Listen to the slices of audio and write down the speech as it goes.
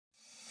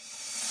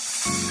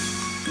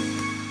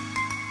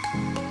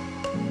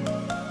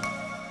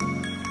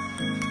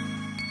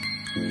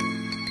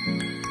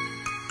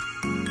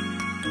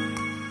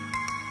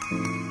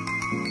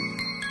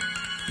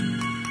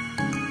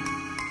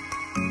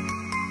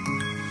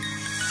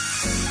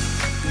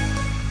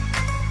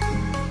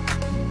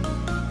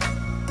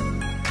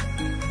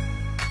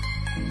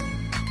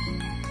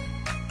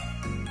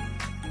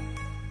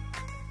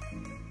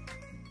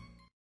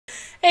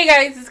Hey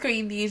guys, it's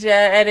Queendija,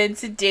 and in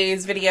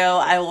today's video,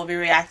 I will be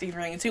reacting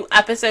to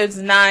episodes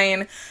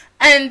 9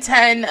 and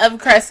 10 of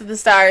Crest of the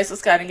Stars.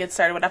 Let's go ahead and get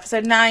started with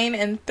episode 9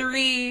 in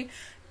 3,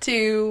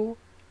 2,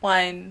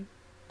 1,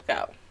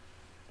 go.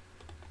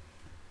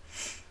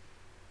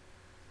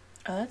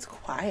 Oh, that's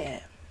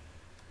quiet.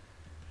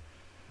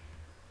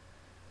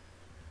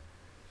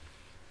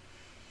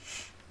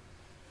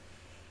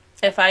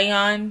 If I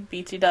yawn,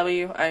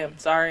 BTW, I am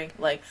sorry.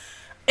 Like,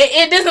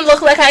 it doesn't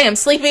look like I am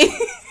sleepy.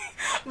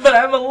 But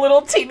I'm a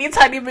little teeny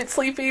tiny bit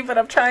sleepy, but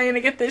I'm trying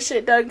to get this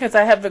shit done because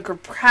I have been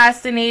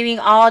procrastinating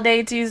all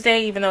day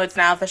Tuesday, even though it's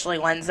now officially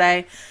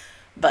Wednesday.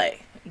 But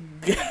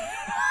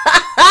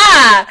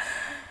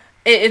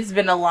it's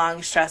been a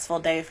long, stressful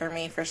day for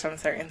me for some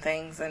certain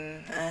things,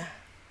 and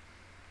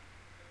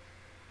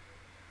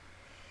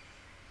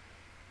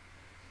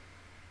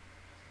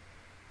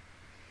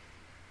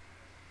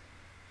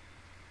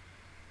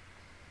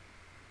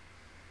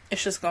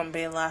it's just gonna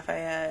be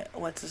Lafayette,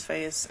 what's his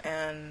face,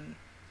 and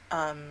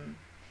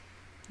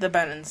the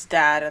Bennon's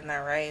dad in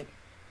there, right?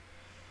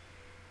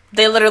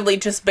 They literally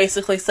just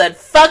basically said,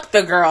 fuck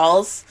the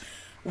girls,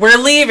 we're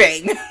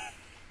leaving.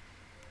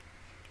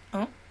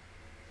 Oh.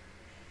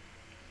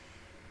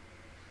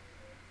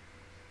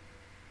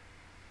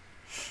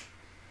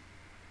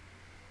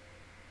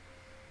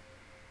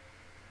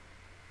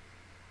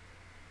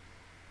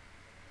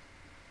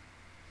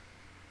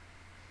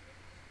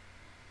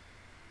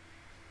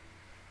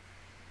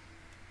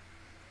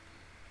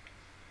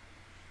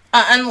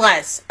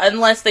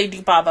 Unless they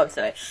do pop up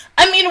today.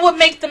 I mean, it would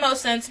make the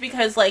most sense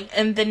because, like,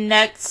 in the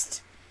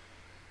next,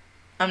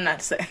 I'm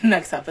not saying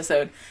next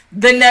episode,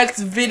 the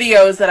next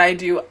videos that I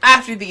do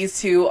after these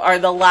two are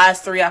the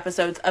last 3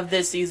 episodes of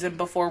this season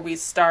before we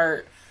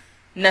start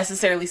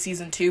necessarily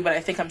season 2, but I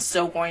think I'm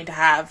still going to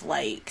have,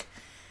 like,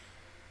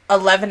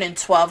 11 and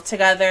 12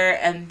 together,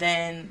 and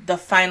then the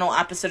final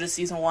episode of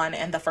season 1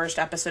 and the first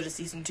episode of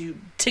season 2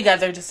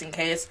 together, just in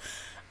case.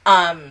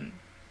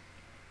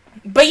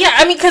 But yeah,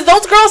 I mean, because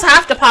those girls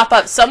have to pop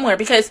up somewhere,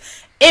 because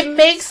it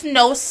makes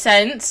no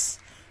sense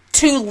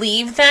to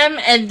leave them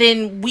and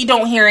then we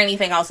don't hear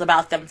anything else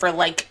about them for,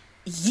 like,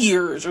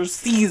 years or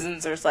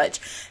seasons or such.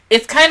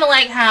 It's kind of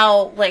like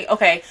how, like,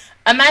 okay,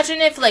 imagine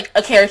if, like,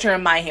 a character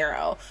in My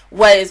Hero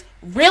was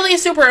really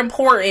super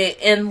important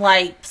in,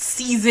 like,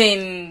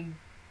 season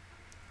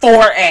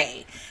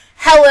 4A.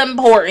 Hella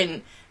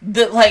important.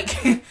 Like,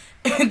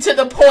 to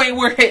the point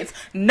where it's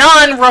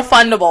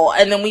non-refundable,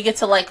 and then we get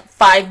to, like,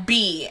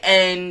 5B,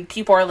 and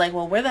people are like,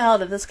 well, where the hell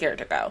did this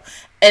character go?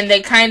 And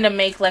they kind of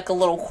make, like, a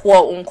little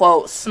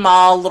quote-unquote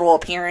small little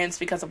appearance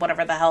because of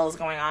whatever the hell is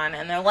going on,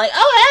 and they're like,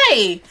 oh,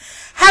 hey,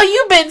 how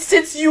you been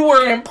since you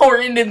were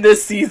important in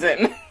this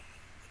season?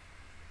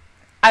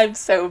 I'm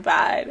so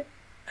bad.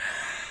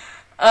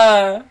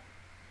 I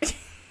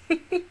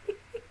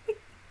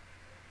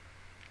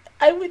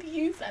would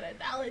use that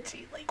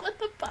analogy. Like, what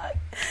the fuck?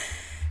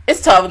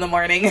 It's 12 in the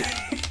morning.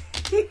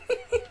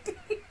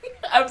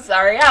 I'm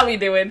sorry. How we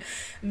doing?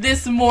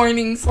 This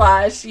morning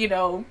 / you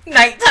know,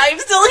 nighttime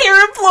still here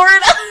in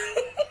Florida.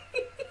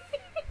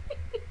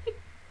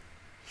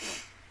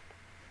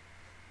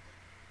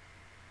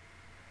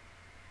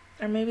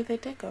 Or maybe they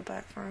did go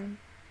back for him.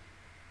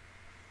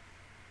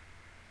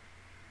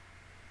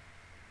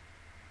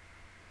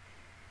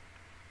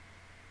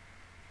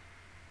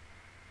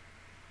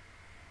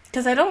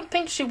 Because I don't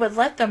think she would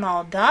let them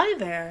all die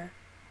there.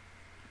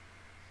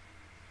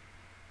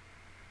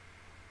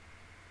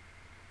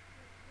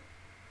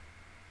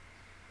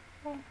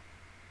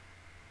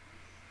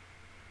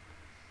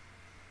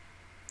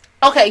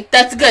 Okay,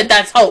 that's good.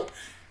 That's hope.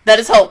 That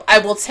is hope. I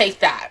will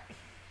take that.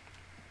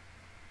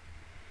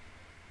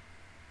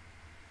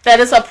 That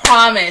is a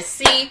promise.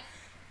 See?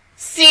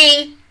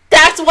 See?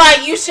 That's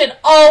why you should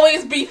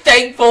always be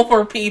thankful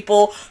for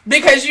people.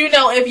 Because, you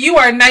know, if you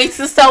are nice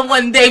to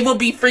someone, they will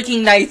be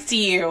freaking nice to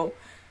you.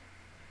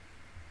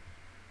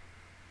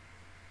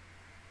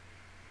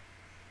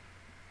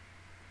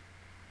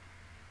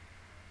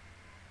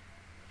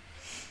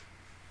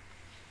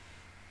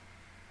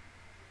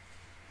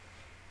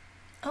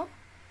 Oh,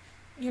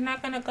 you're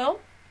not gonna go?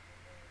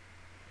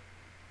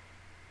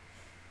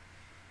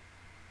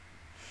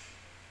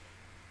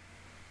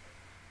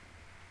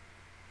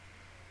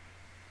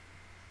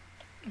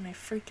 My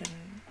freaking...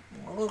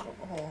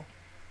 Oh.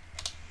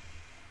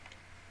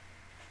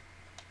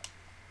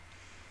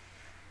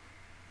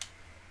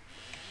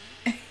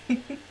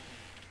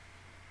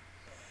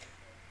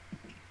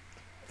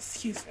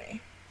 Excuse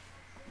me.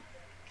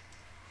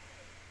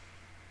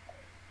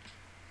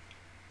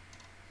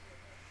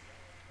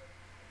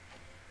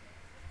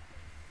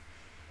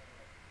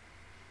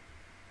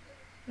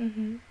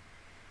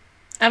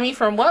 I mean,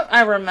 from what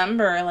I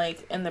remember,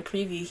 like, in the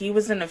preview, he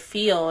was in a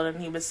field,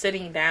 and he was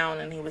sitting down,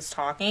 and he was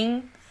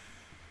talking,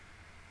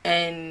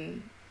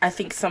 and I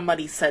think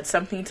somebody said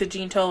something to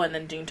Jinto, and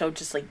then Jinto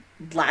just, like,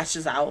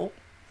 lashes out.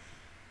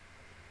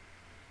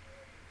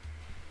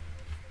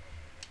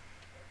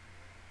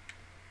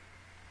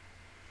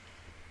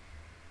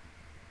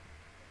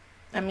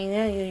 I mean,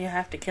 yeah, you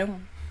have to kill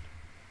him.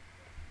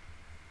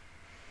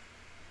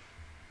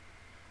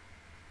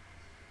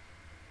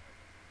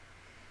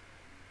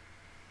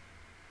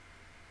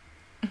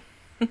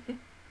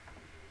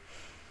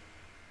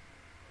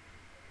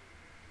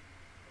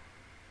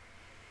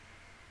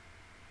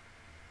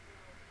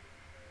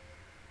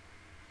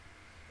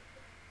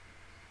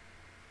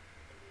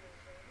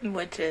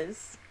 Which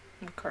is,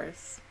 of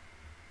course.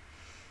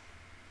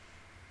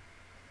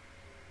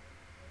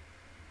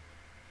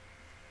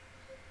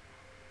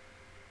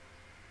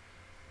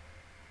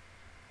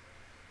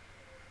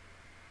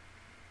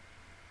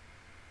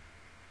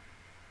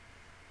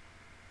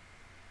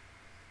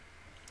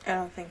 I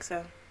don't think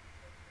so.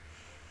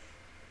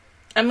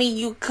 I mean,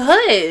 you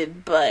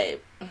could,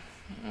 but...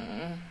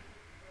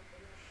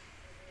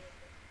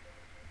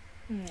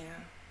 yeah.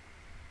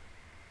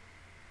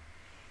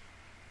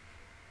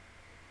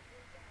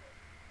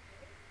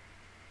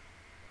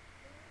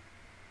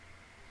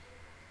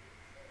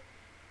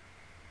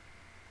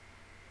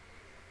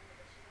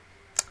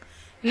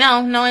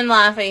 No, knowing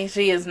laughing,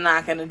 she is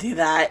not going to do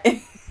that.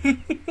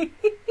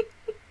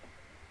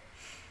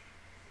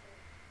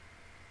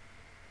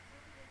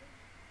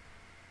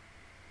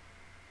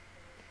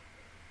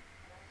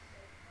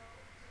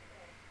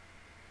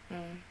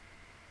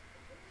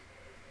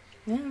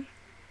 Yeah.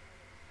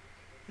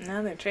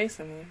 Now they're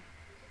chasing me.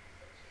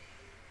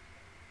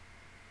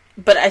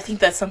 But I think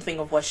that's something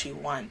of what she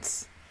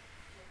wants.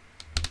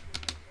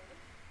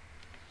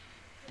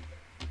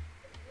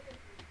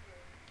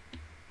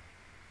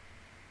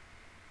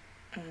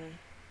 And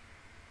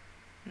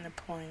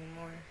deploying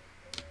more.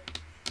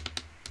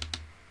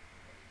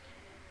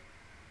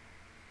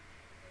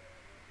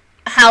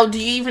 How do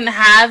you even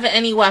have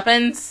any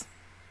weapons?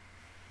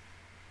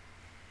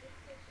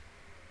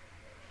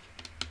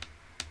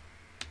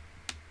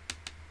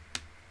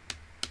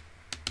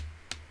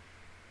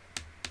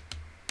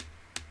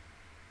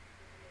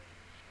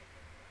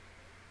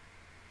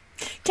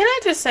 Can I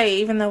just say,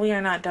 even though we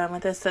are not done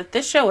with this, that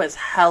this show is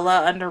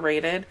hella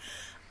underrated.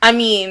 I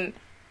mean,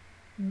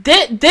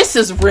 this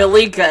is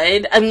really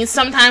good. I mean,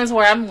 sometimes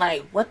where I'm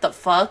like, what the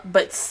fuck?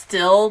 But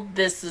still,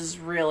 this is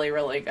really,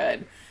 really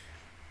good.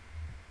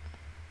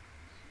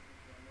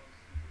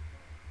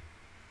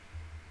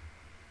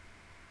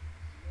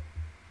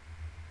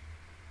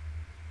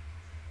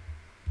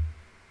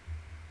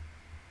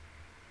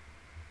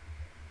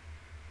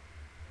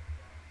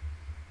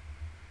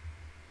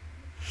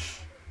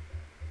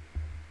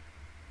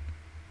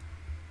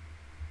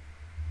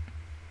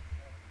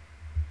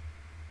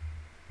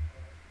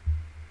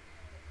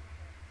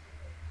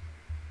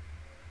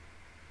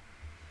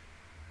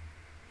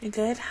 You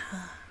good?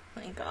 Oh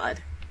my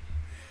god.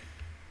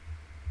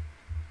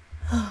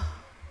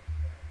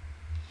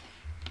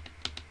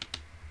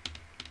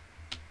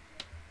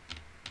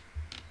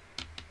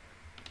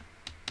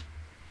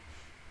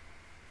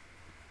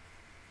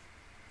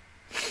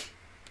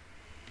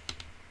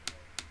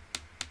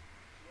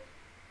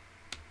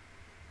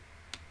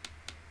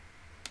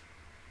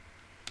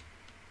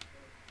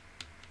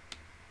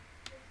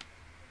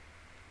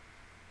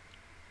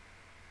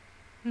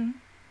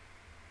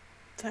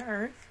 Is that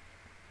Earth?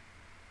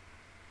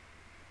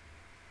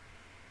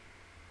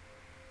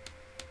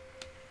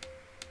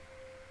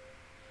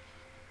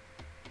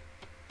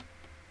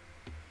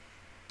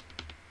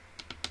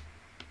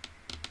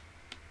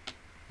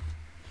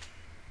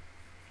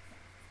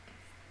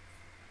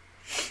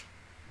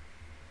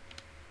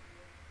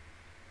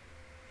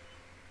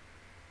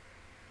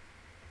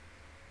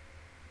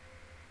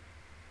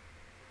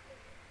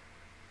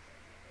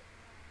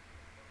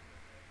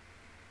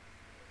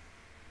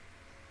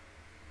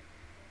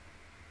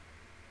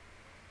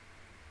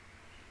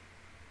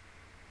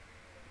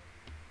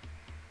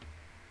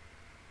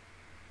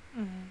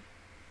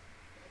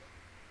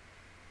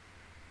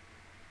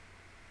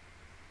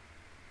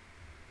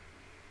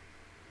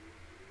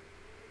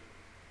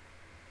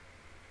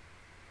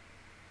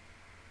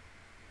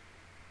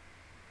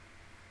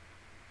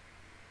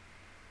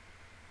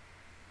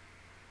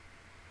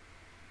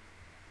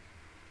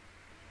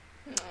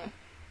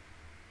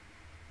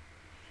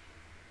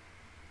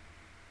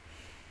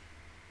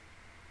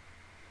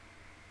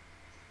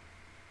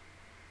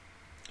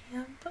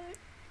 Yeah, but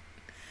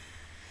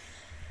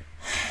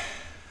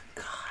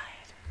God.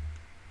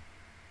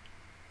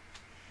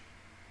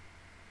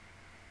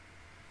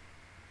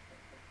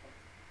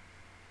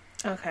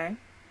 Okay.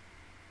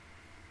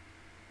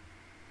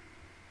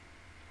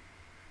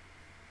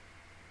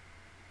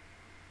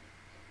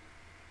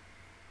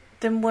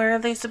 Then where are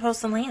they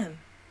supposed to land?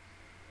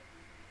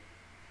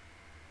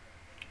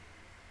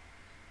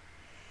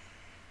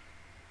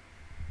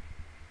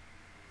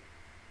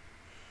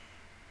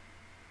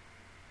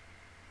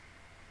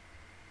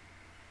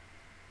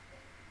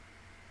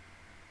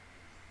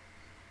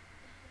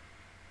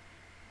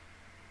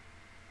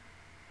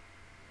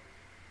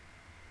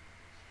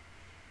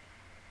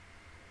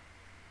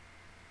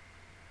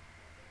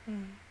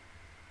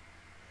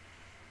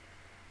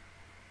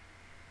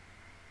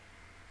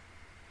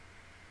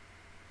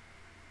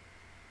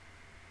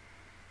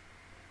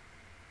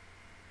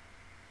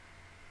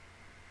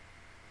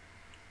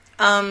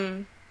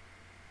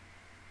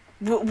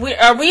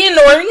 Are we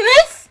ignoring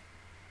this?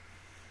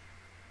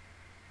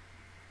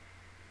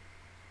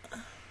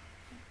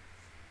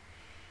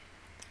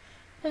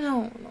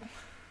 No.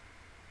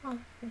 Oh.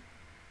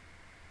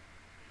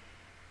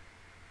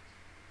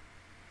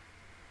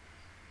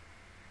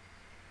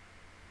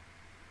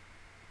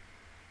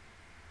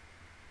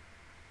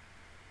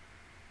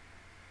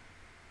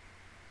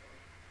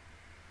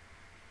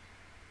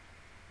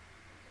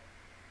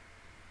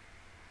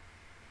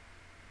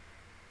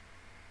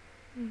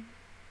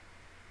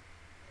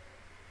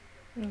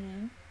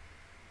 Mm-hmm.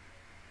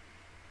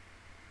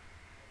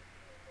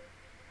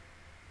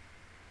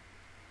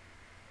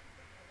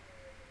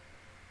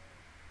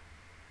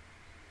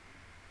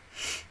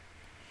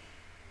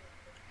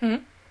 Hmm?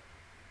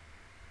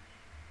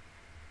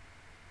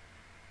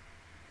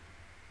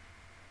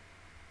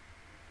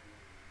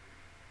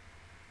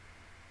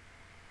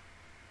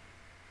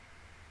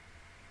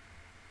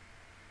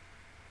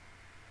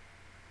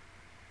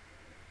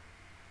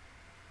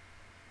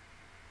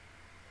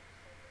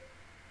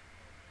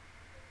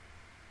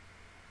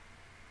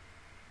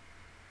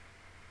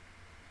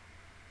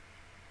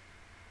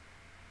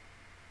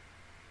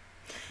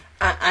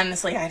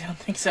 Honestly, I don't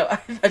think so. I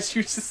thought you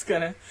were just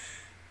gonna...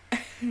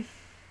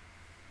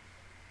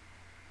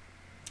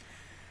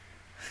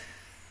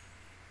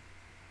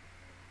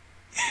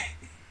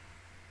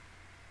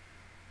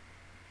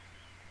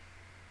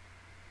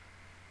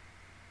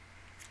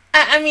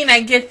 I mean,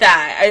 I get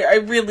that. I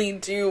really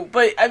do.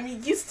 But, I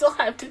mean, you still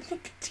have to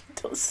think of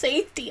Tito's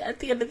safety at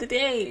the end of the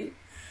day.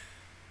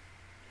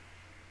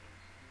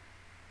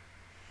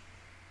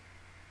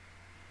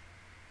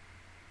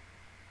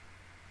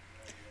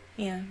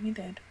 Yeah, he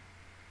did.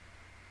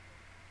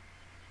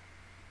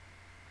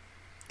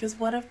 Because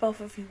what if both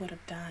of you would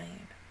have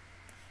died?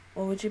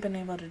 What would you have been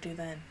able to do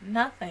then?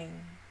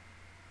 Nothing.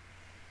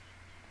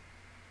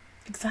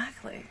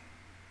 Exactly.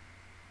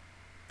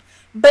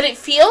 But it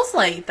feels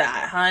like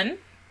that, hun.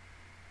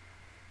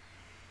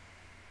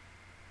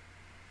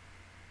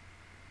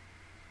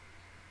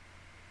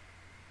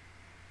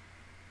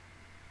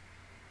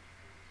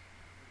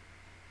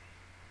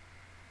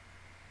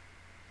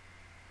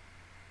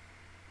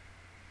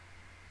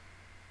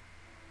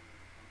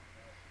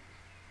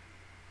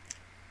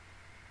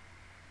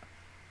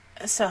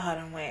 So hold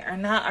on, wait.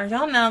 Are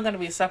y'all now going to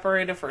be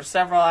separated for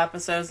several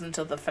episodes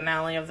until the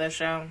finale of this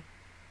show?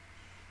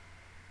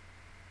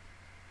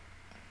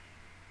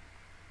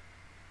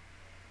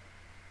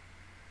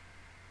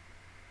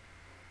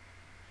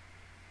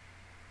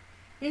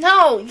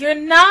 No, you're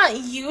not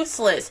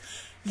useless.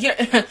 You're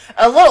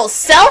a little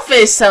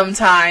selfish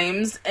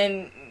sometimes,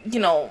 and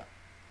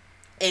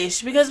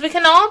ish, because we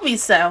can all be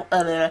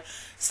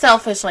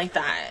selfish like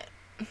that.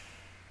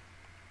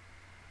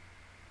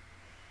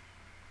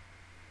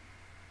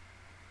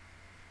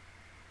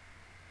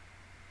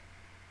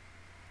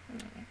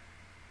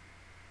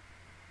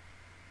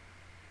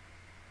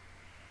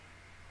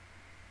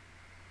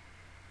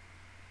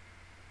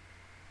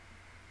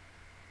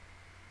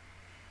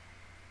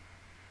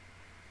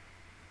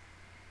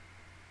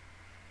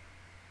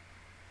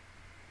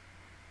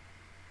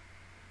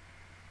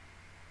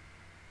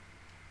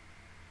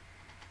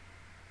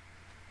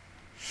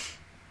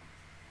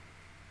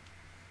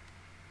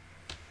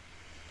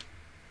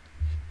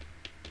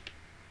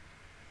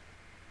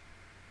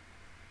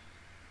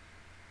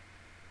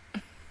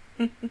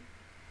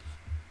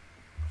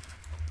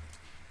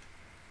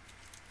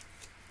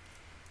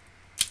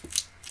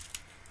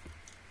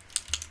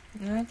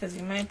 Yeah, because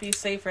you might be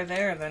safer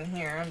there than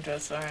here, I'm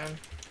just saying.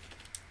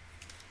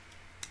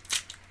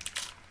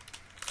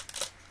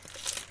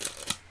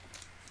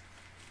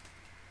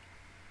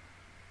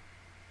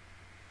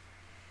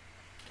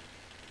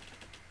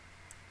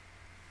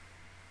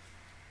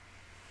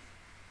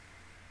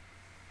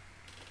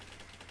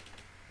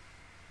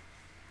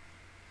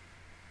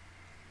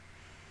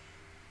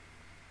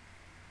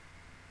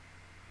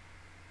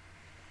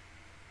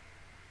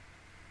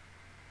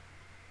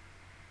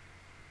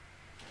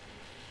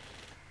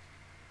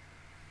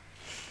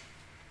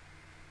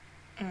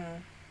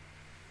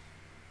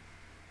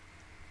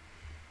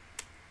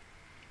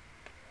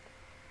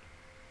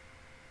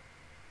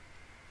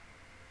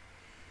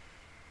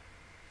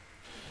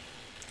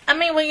 I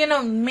mean,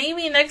 well,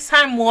 maybe next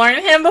time warn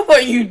him before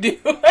you do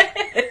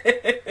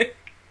it.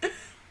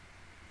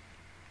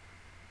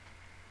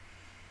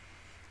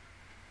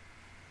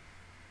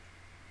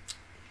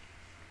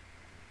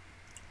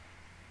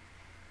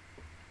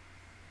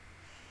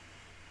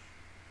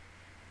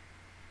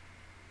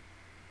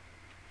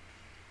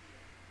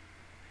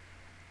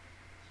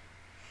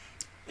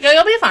 Yeah,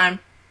 you'll be fine.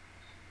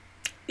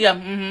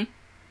 Yeah,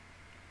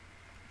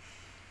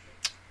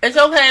 It's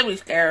okay to be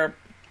scared.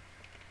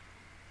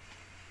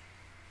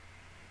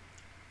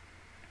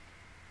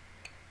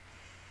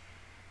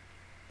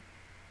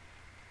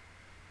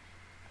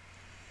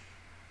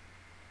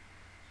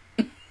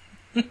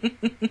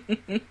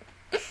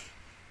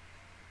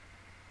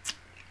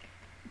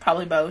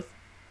 Probably both.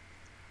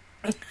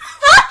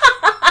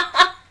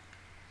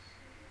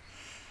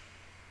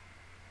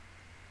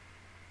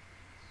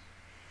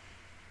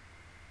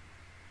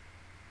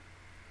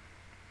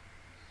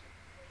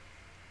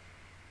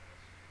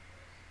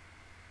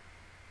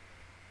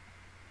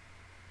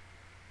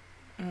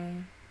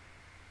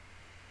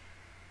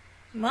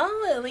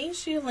 Well, at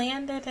least you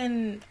landed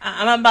in...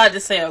 I'm about to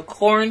say a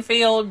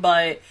cornfield,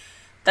 but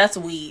that's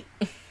wheat.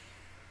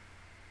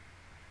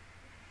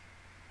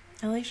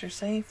 At least you're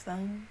safe,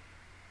 though.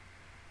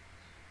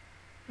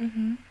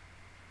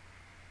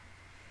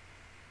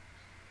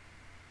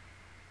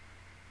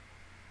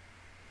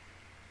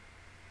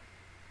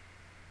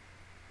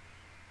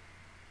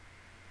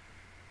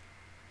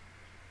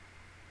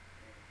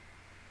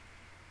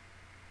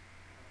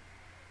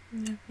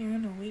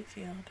 wheat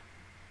field.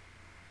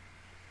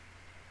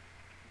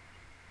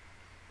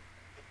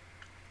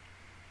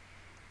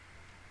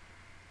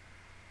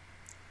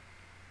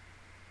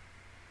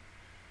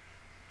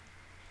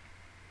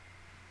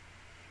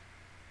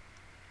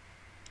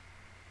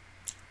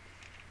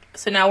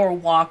 So now we're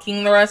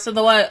walking the rest of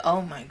the way?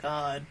 Oh my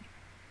god.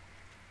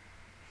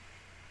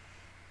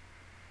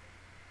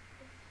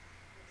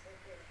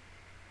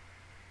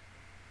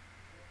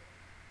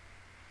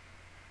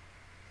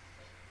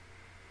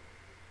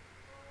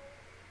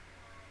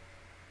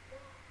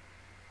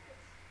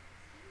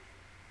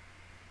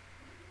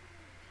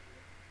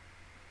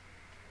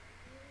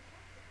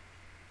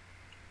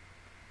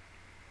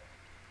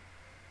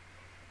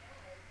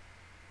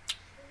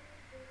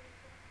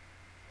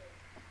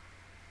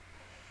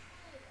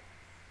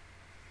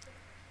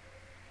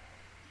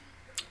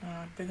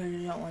 Because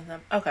you don't want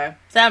them. Okay,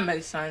 that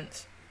makes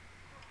sense.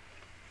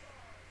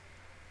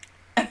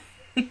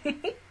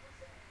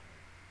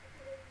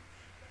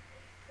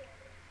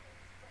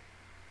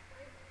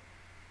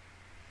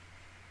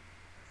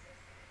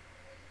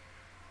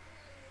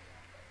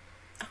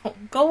 Oh,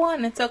 go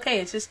on, it's okay,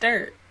 it's just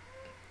dirt.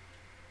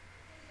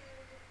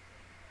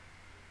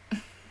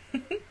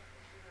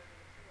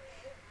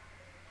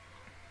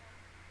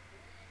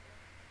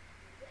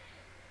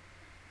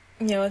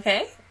 You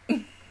okay?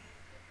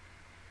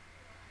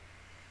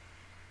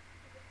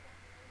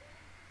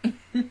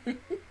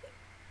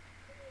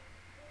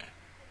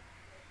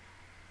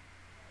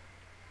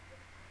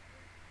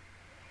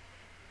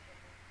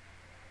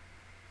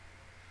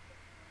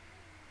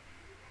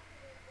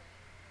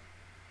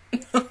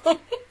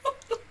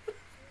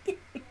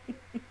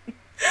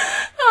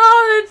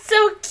 Oh, that's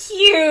so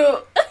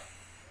cute.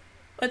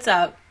 What's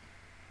up?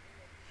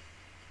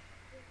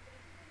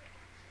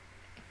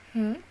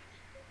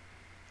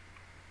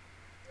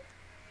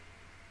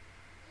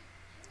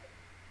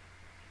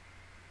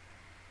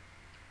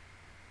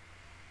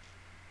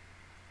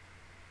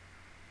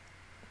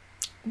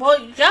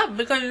 Well, yeah,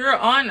 because you're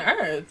on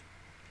Earth.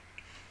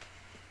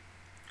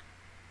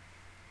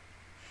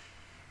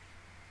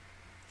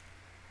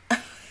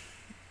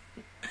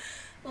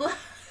 Love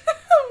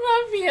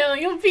you.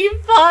 You'll be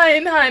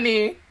fine,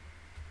 honey.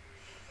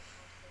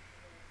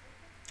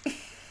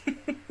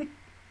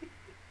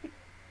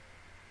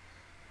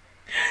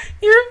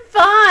 You're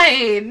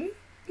fine.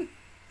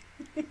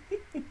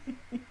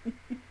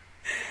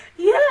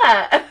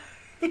 Yeah.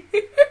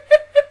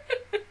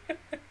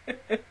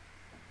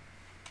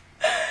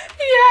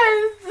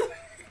 Yes.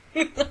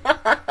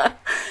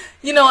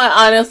 You know what?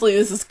 Honestly,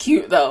 this is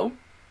cute, though.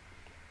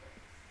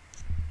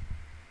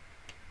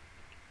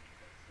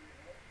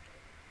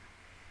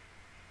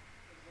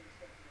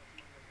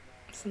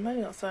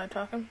 Somebody outside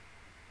talking.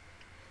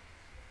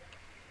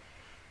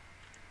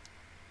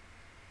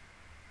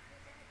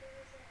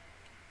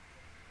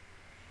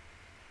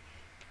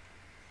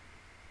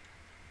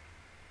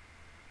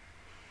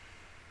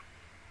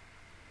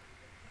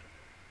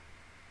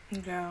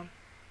 Yeah.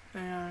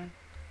 Yeah.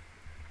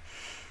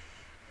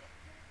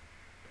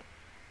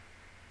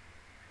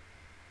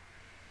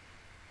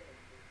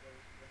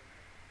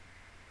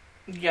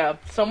 Yeah,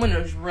 someone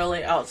is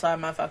really outside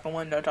my fucking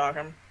window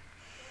talking.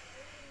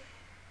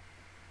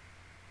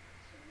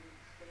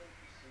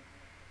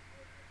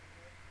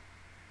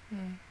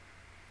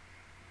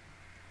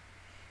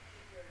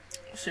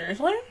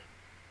 Seriously?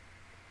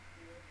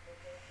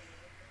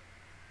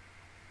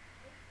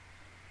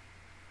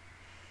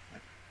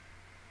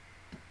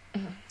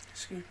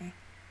 Excuse me.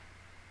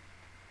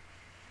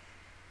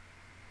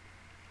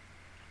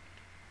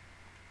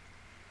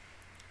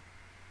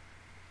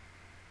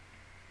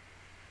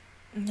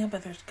 Yeah,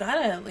 but there's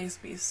gotta at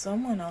least be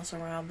someone else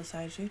around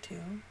besides you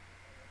two.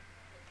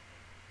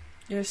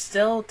 You're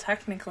still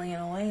technically, in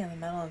a way, in the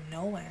middle of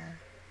nowhere.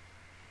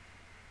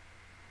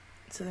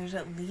 So there's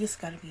at least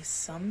gotta be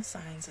some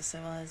signs of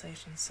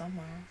civilization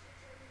somewhere.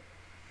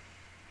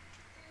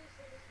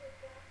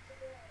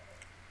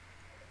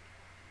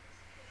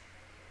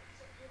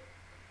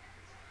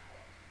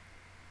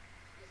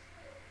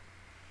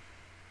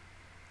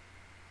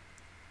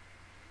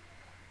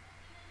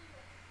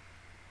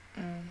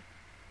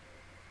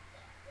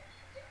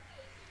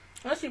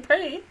 Well, she's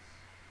pretty.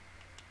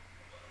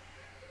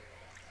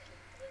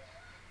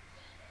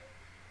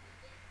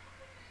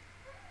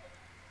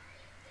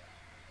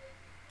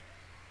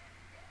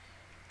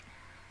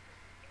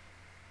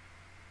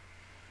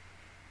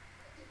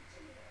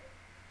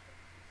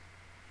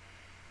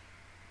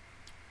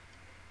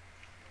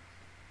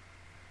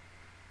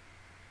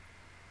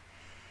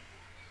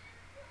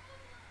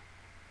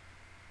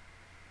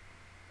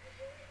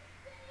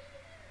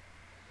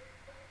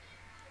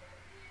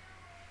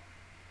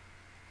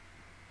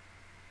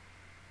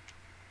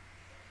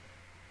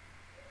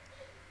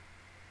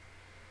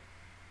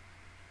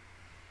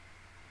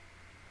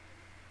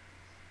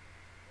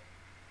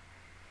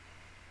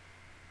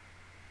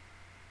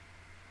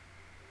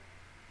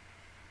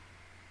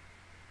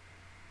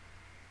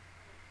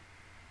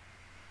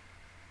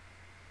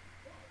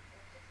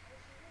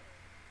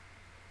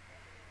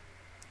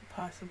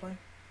 Possibly.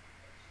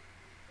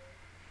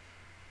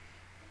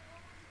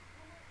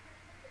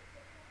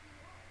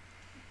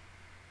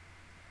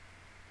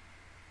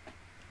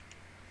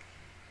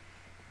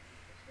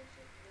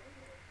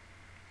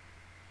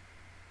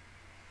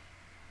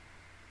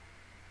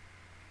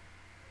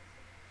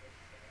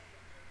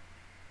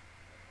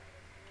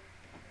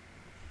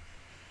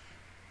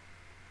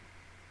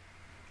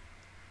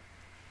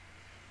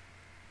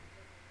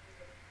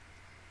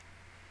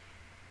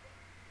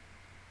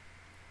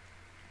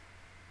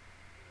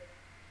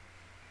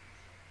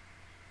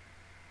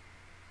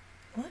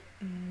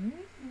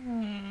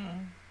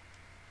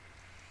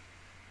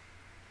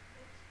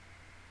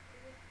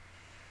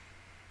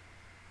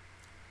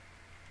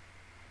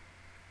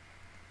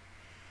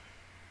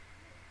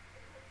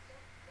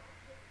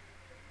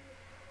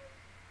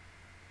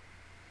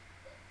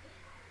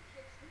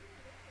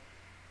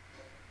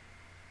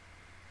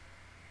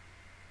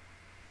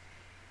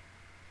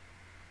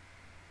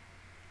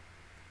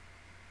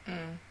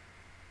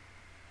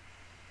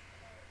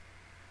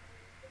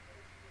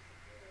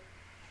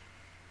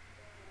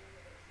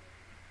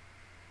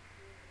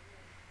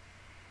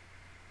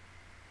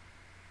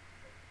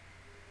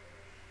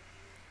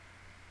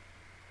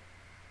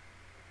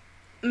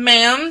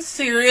 Ma'am,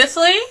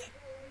 seriously?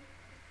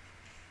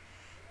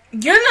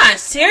 You're not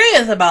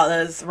serious about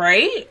this,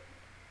 right?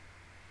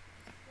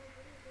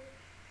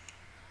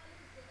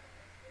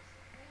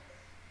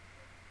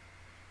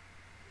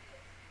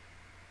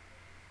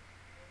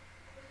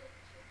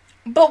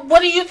 But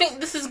what do you think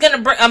this is going to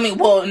bring? I mean,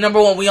 well,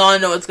 number one, we all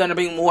know it's going to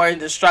bring more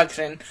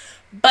destruction.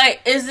 But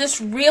is this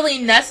really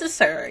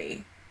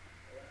necessary?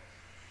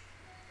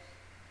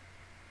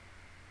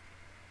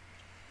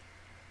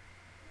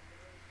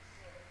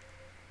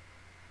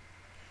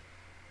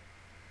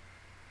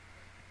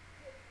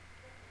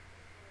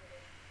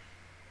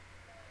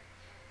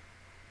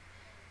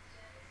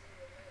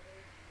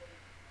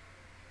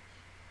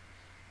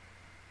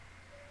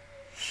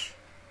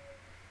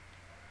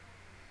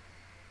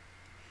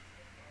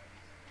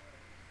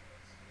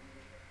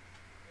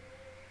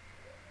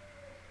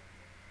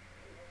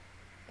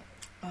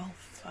 Oh,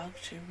 fuck,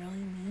 she really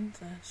means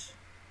this.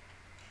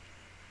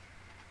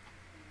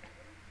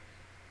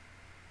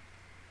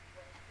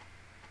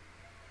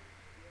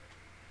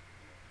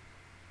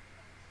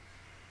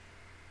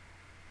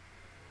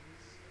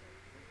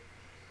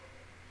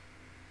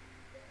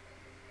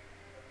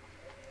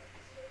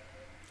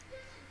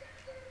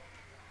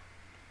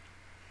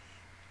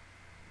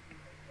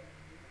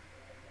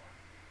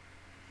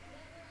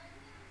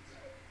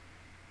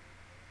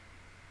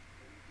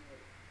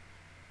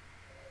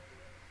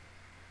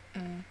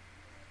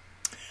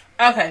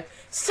 Okay,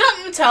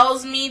 something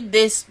tells me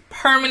this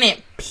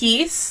permanent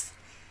peace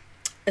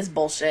is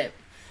bullshit.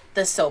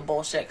 That's so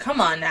bullshit. Come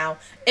on now.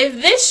 If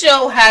this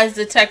show has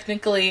the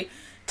technically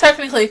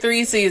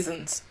 3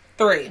 seasons,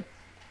 3,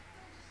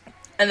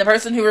 and the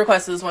person who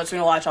requested this wants me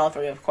to watch all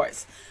 3, of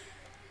course,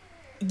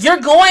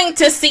 you're going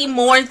to see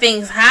more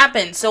things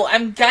happen. So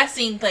I'm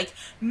guessing, like,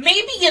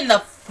 maybe in the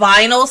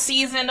final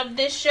season of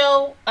this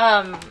show,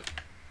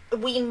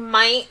 we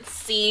might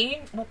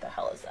see... What the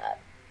hell is that?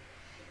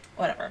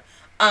 Whatever.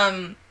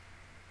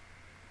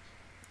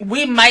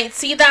 We might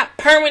see that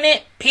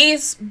permanent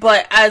peace,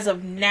 but as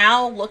of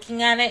now,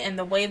 looking at it and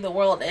the way the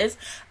world is,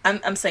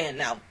 I'm saying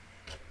no.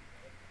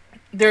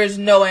 There's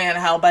no way in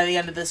hell by the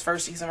end of this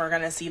first season we're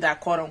gonna see that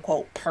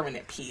quote-unquote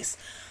permanent peace.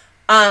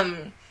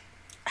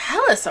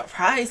 Hella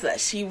surprised that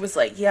she was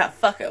like, yeah,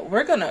 fuck it,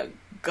 we're gonna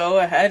go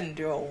ahead and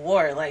do a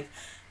war. Like,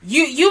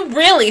 you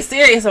really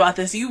serious about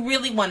this? You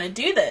really want to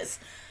do this?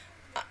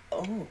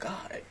 Oh,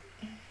 God.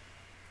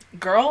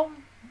 Girl?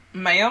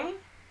 Ma'am?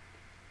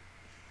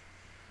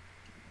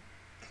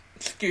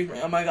 Excuse me,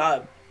 oh my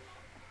God.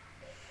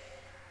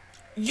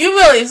 You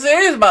really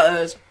serious about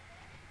this?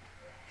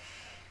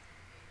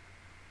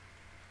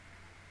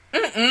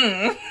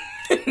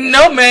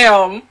 No,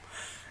 ma'am.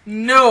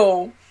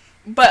 No.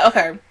 But,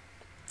 okay.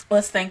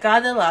 Let's thank God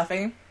they're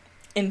laughing.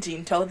 In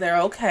Jinto, they're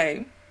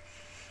okay.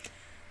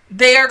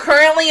 They are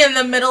currently in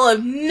the middle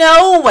of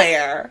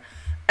nowhere.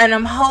 And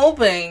I'm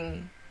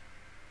hoping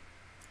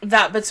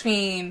that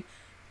between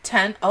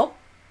 10... Oh,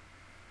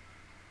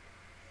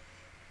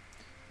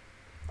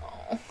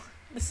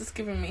 this is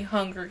giving me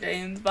Hunger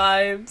Games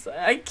vibes.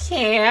 I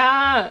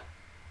can't.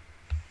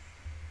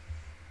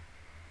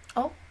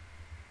 Oh.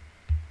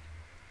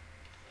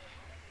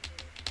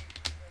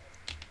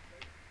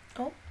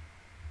 Oh.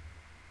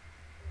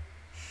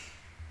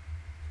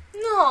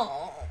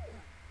 No.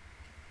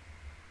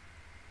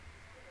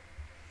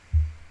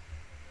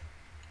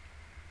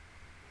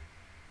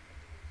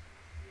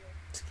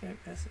 Skip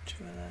message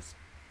with us.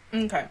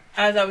 Okay,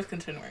 as I was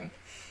continuing.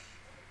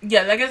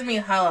 Yeah, that gives me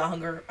hella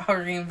Hunger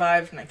Game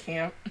vibes, and I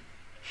can't.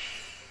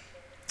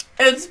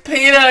 It's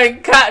Peter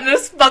and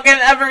Katniss fucking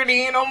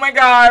Everdeen. Oh my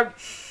God.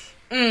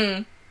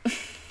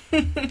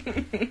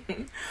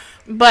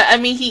 But, I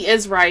mean, he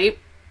is right.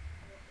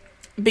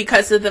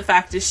 Because of the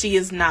fact that she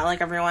is not like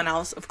everyone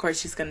else. Of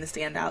course, she's going to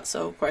stand out.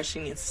 So, of course,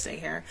 she needs to stay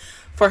here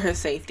for her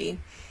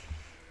safety.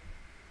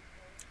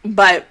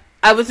 But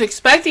I was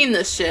expecting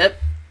the ship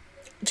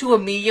to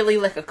immediately,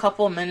 like a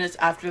couple of minutes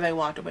after they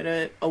walked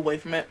away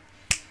from it,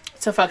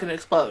 to fucking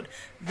explode.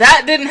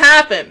 That didn't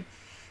happen.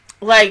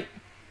 Like,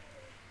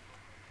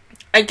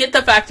 I get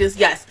the fact is,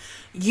 yes,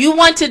 you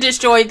want to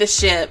destroy the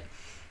ship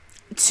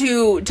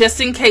to,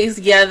 just in case,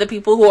 yeah, the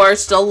people who are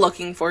still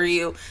looking for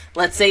you,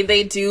 let's say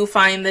they do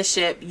find the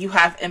ship, you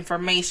have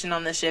information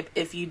on the ship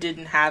if you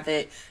didn't have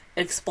it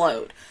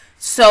explode.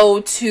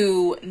 So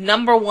to,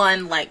 number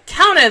one, like,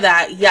 counter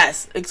that,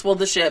 yes, explode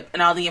the ship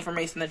and all the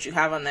information that you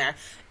have on there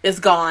is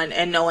gone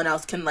and no one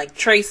else can, like,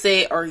 trace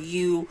it or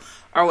you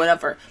or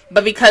whatever.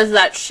 But because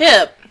that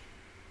ship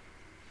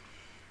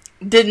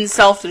didn't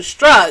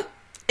self-destruct,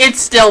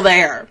 it's still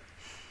there.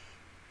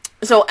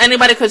 So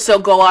anybody could still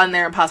go on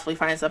there and possibly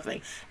find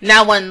something.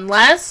 Now,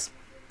 unless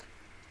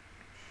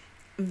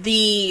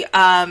the,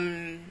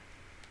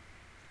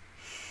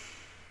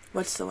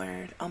 what's the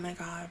word? Oh my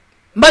God.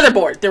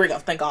 Motherboard. There we go.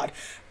 Thank God.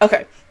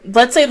 Okay.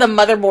 Let's say the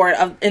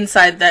motherboard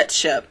inside that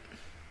ship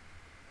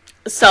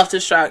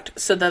self-destruct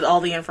so that all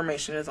the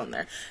information is on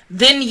there.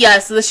 Then,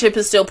 yes, the ship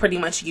is still pretty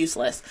much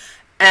useless.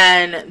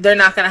 And they're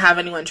not going to have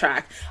anyone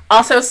track.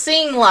 Also,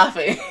 seeing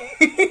Laffy.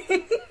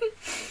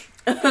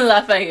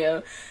 Laugh at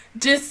you.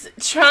 just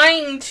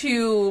trying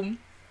to,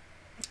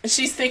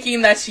 she's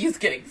thinking that she's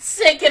getting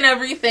sick and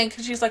everything,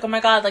 because she's like, oh my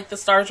god, like the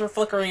stars were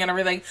flickering and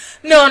everything.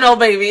 No,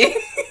 baby.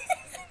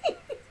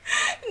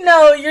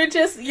 No,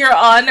 you're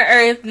on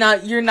Earth,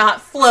 you're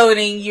not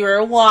floating,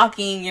 you're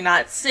walking, you're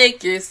not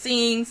sick, you're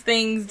seeing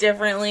things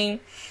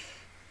differently.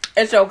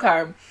 It's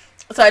okay.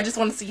 So I just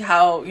want to see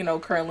how, you know,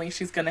 currently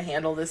she's going to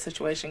handle this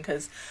situation,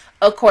 because,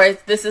 of course,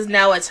 this is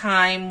now a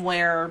time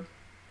where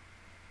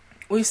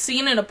we've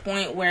seen at a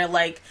point where,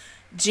 like,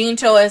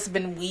 Jinto has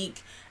been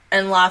weak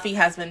and Laffy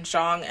has been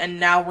strong, and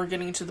now we're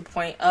getting to the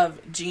point of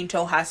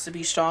Jinto has to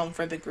be strong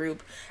for the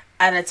group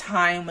at a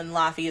time when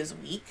Laffy is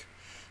weak.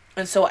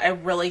 And so I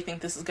really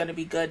think this is going to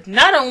be good,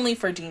 not only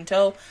for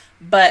Jinto,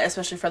 but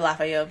especially for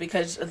Lafayette,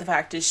 because of the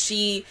fact is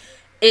she's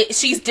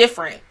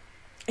different.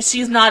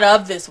 She's not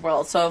of this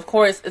world, so of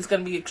course it's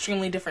going to be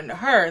extremely different to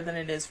her than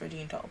it is for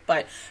Jinto.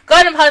 But go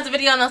ahead and pause the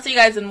video, and I'll see you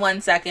guys in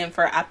 1 second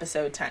for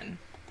episode 10.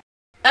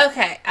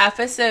 Okay,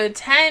 episode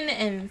 10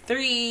 in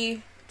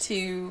 3,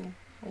 2,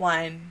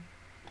 1,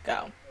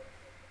 go.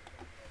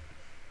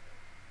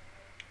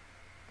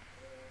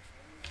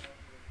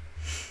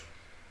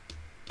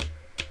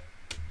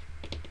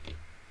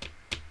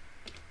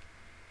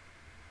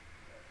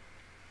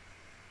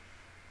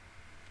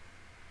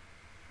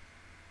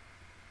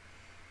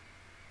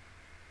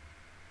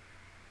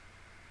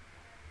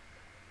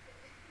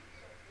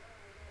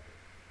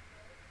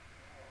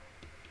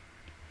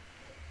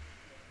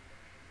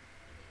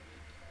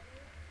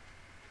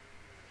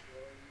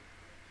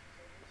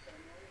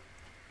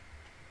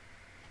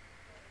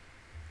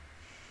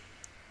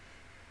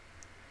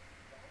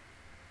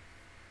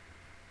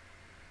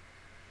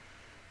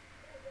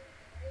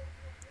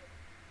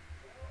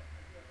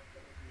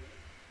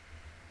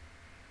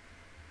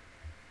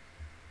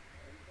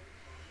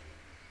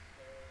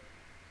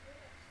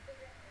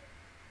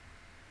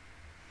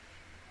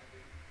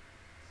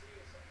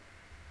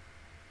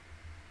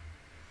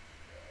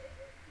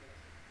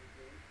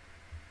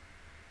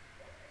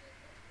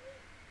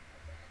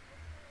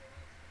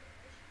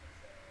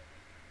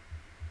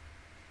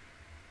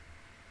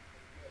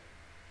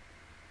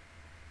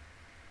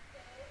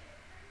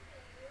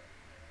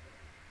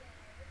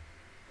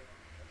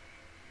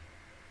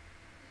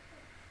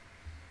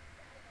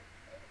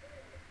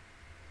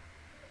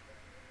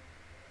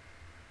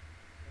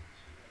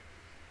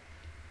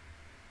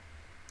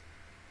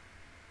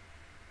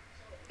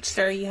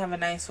 Sir, you have a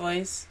nice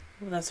voice.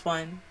 Well, that's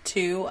 1.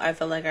 2, I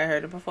feel like I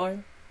heard it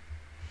before.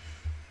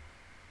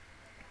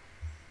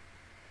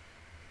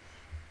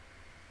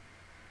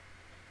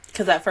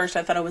 Because at first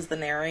I thought it was the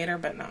narrator,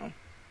 but no.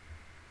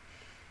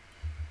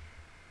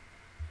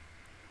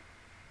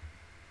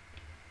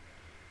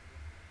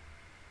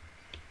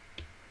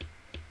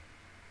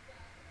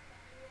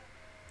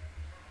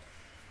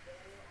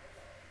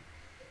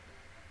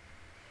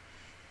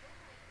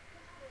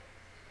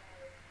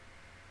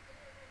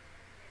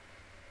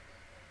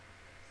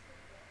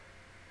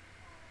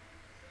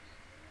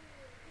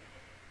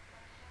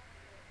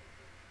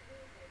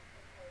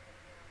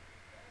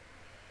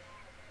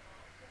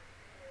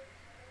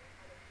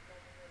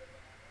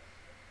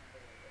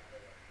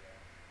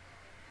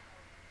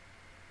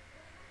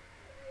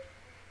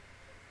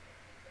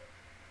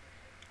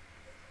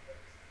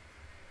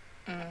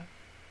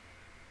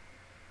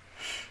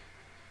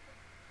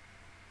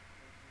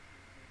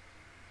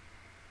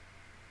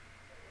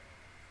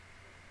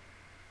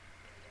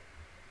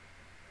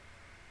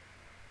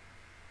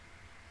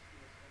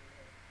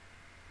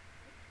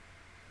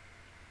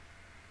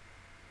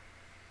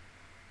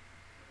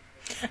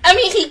 I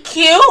mean, he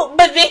cute,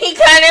 but then he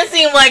kind of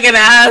seemed like an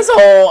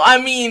asshole. I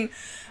mean,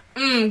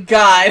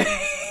 God.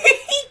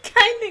 He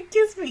kind of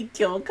gives me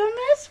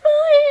Gilgamesh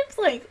vibes.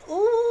 Like,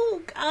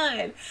 oh,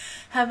 God.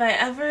 Have I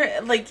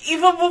ever, like,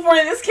 even before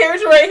this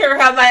character right here,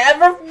 have I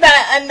ever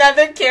met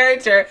another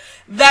character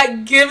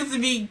that gives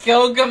me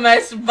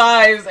Gilgamesh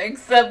vibes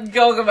except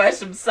Gilgamesh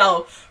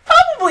himself?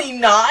 Probably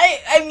not.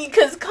 I mean,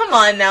 because, come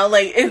on now,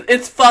 like,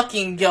 it's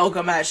fucking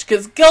Gilgamesh.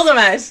 Because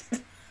Gilgamesh...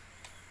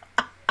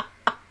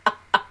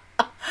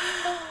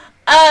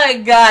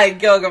 Oh, God,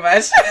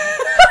 Gilgamesh.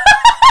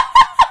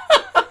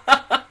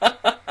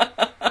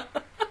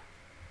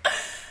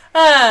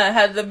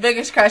 Had the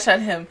biggest crush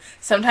on him.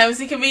 Sometimes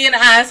he can be an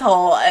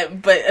asshole,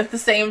 but at the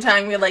same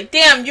time, you're like,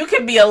 damn, you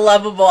can be a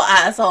lovable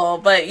asshole,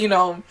 but, you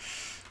know,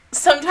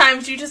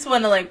 sometimes you just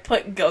want to, like,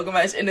 put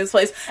Gilgamesh in his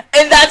place.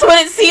 And that's what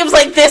it seems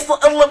like this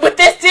with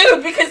this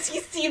dude, because he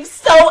seems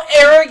so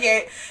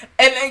arrogant.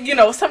 And, you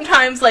know,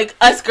 sometimes, like,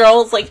 us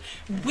girls, like,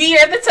 we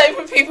are the type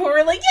of people who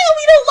are like, yeah,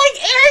 we don't like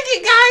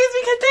arrogant guys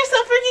because they're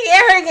so freaking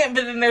arrogant.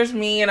 But then there's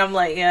me, and I'm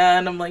like, yeah,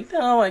 and I'm like,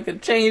 no, I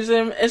could change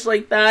them. It's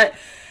like that.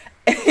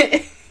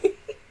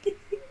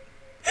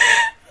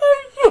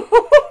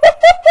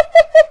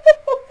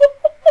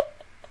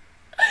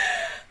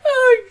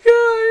 Oh,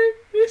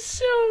 God, this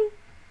show.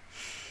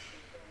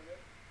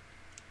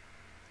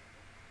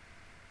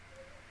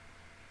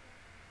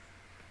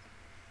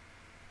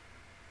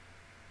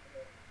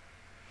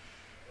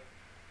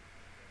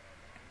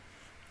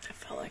 I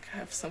feel like I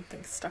have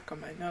something stuck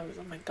on my nose.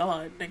 Oh my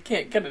god, I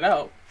can't get it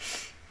out.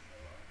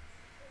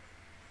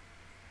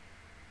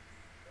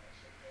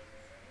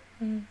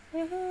 Oh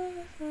my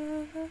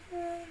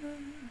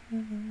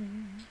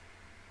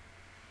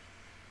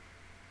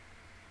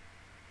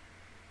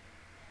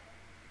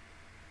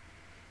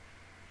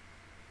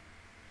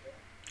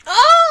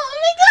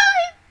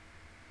god!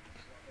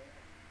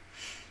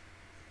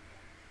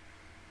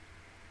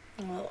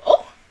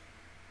 Oh!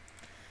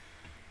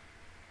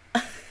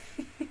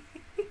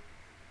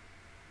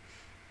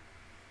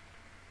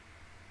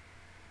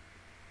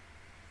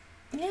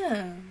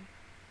 Yeah.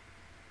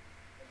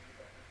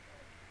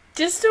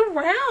 Just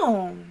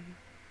around.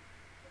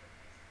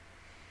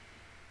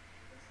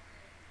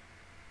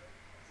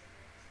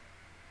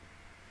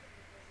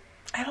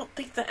 I don't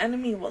think the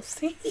enemy will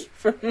see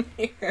from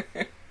here.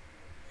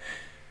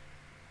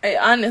 I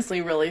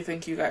honestly really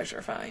think you guys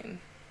are fine.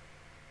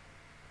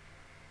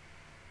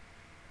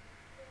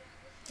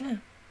 Yeah.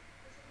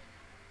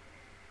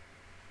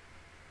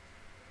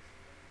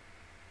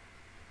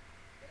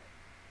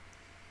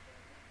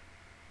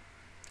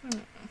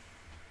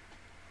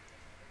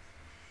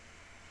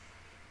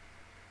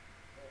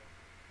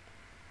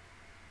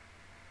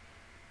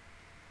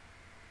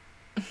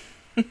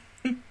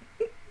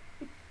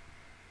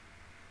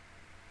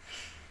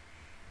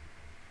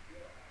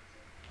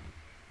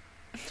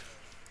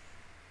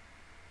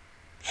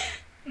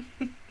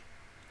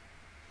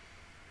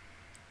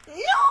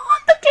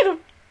 Look at him.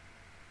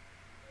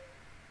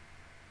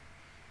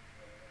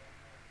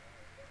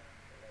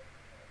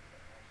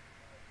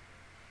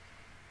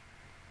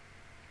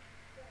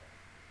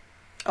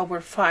 Oh,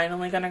 we're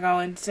finally gonna go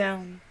into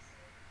town.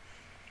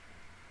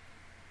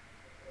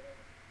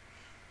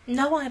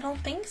 No, I don't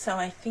think so.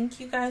 I think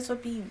you guys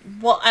would be...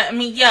 Well, I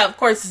mean, yeah, of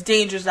course, it's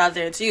dangerous out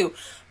there, too.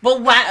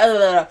 But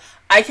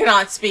I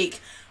cannot speak.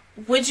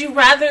 Would you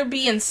rather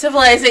be in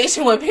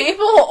civilization with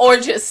people or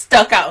just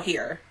stuck out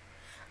here?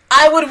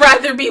 I would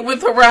rather be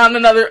with around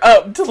another...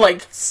 to,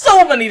 like,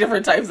 so many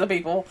different types of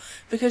people.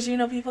 Because, you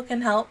know, people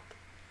can help.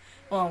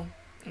 Well,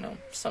 you know,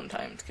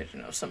 sometimes. Because,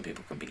 you know, some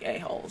people can be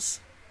a-holes.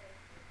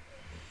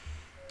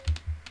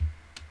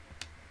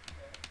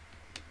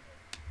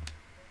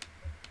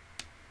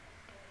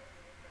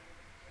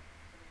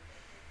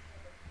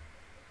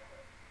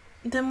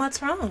 Then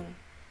what's wrong?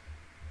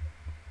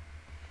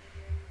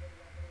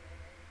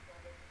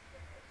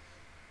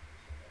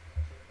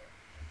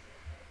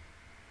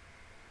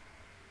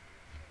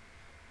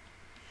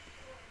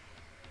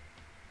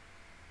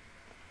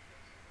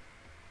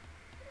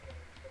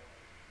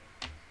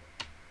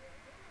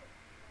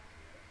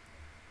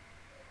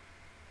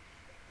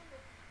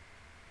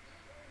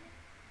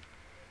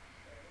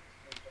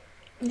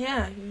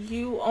 Yeah,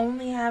 you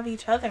only have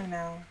each other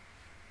now.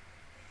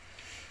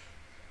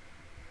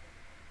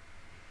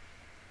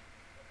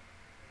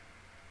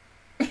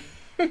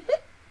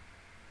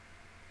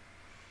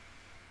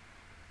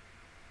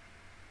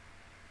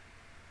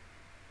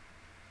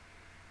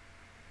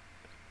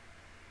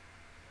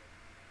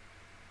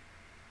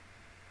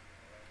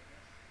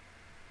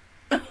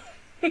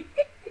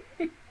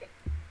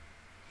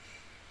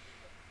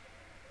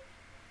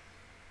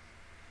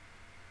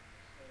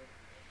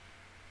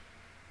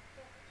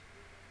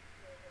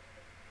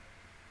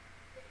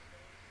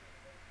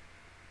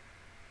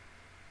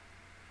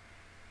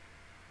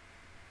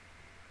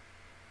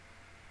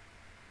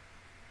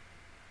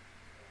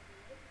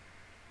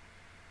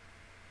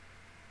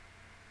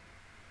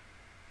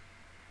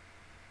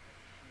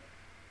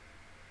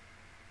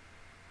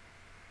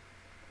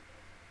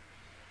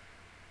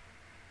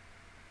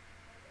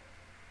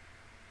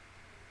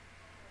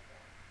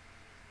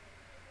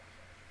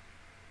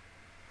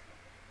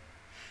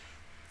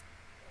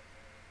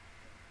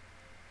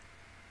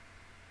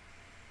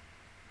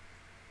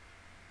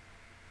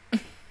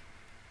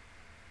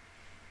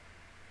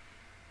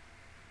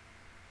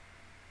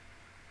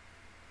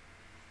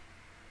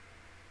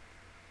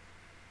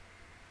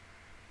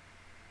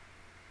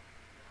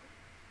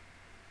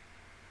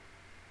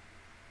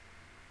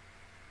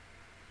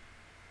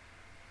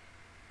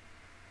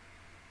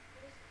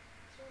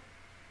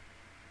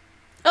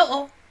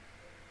 Uh-oh.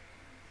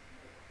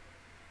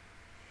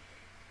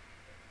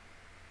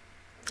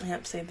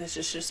 Yep, see, this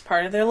is just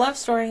part of their love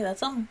story,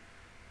 that's all.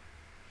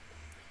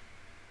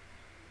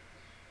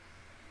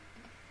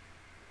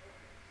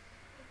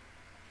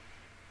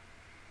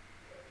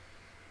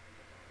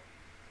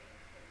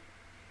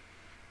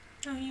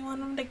 Oh, you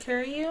want him to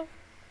carry you?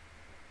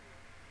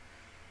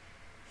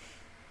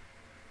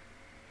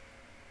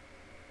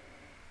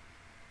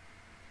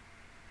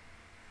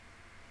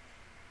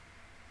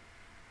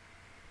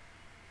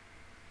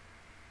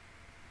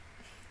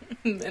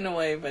 In a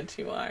way, but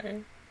you are.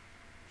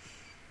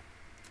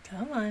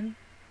 Come on.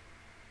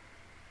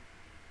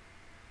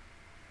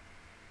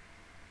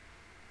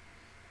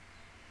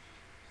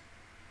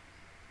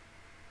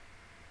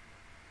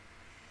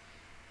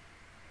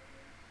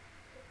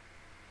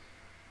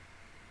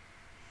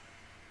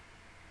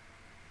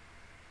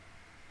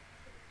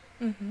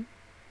 Mm-hmm.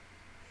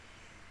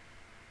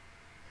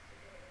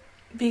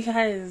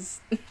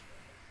 Because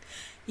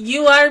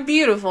you are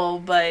beautiful,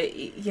 but,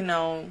 you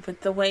know,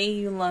 with the way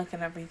you look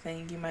and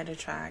everything, you might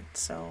attract.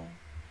 So,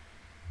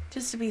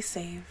 just to be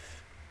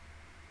safe.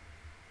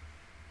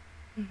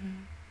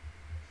 Mm-hmm.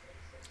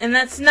 And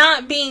that's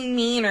not being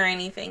mean or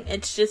anything.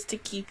 It's just to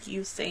keep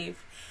you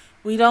safe.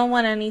 We don't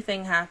want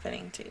anything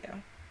happening to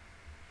you.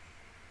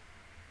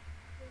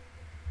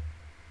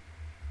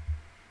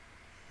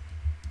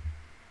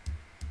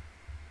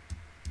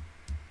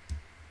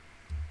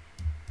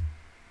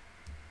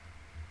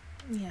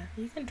 Yeah,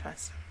 you can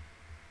trust him.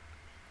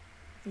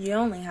 You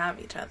only have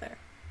each other.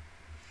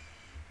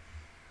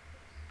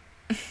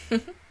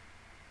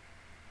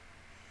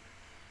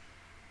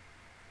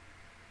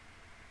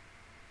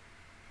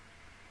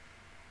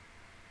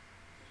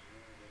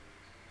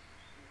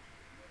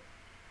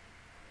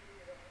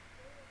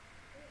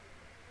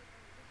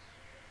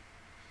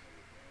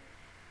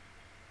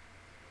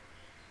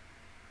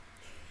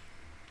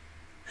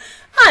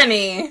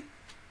 Honey.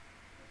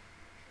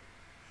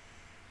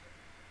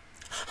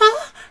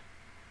 Huh?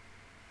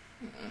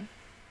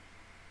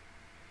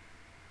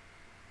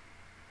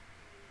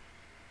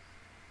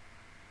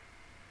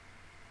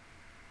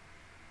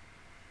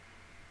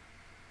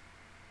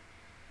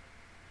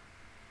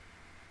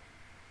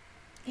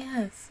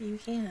 Yes, you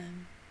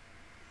can.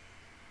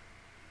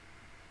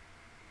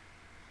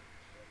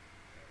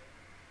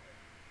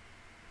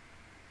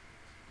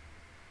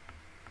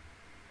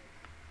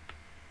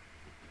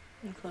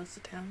 And close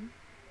it down.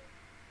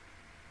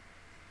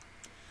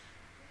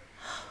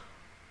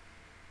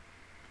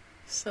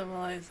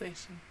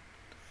 Civilization.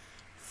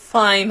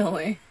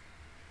 Finally.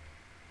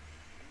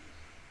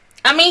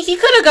 I mean, he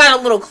could have got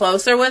a little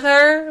closer with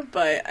her,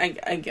 but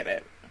I get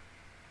it.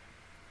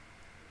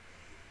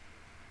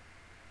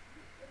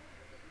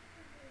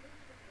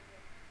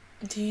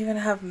 Do you even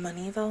have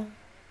money, though?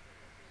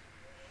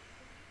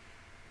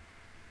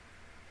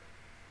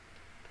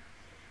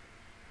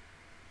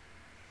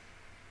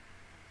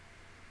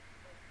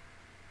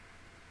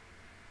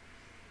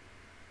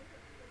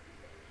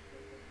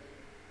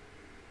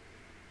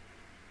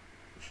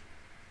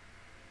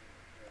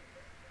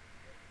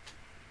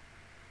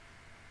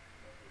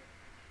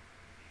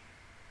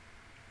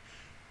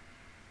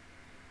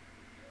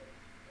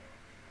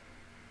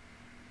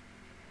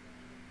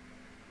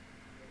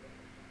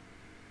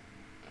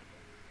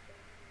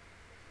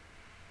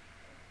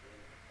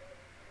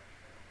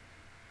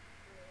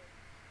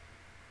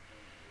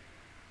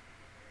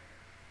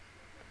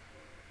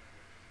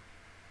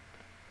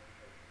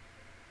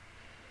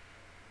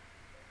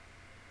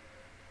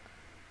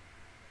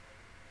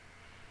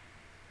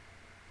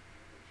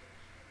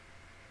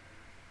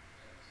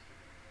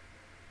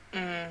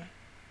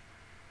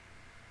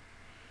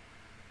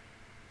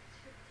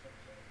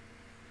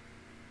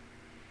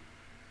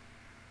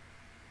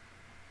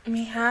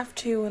 We have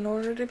to in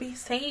order to be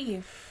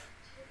safe.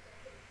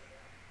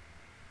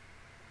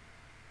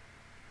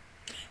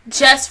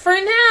 Just for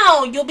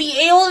now. You'll be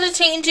able to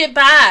change it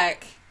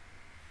back.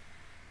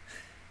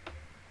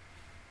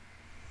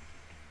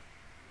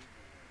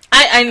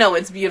 I know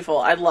it's beautiful.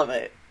 I love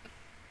it.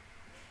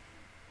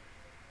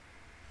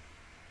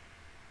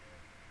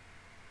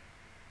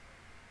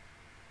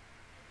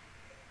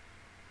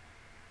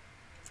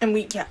 And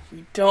we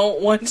don't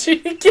want you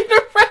to get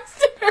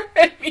arrested or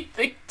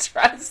anything.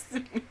 Trust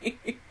me.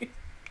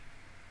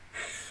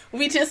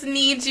 We just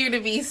need you to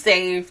be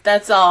safe.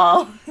 That's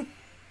all.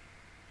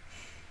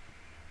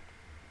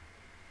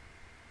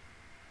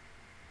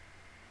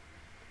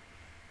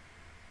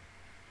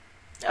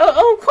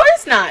 Oh, of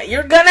course not.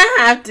 You're gonna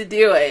have to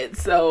do it,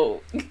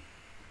 so.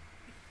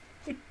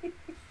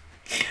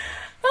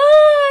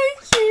 Oh, I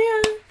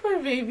can't.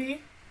 Poor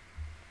baby.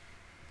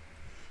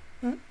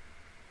 Huh?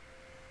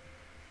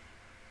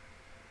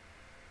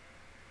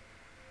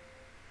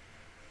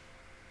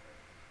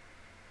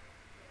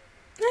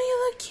 No,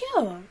 you look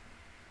cute.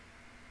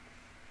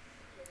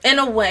 In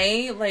a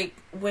way, like,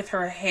 with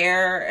her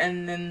hair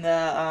and then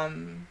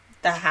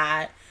the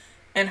hat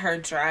and her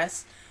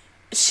dress,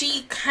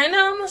 she kind of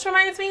almost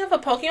reminds me of a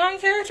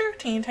Pokemon character,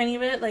 tiny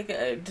bit, like,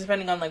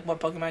 depending on, like, what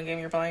Pokemon game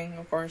you're playing,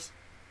 of course.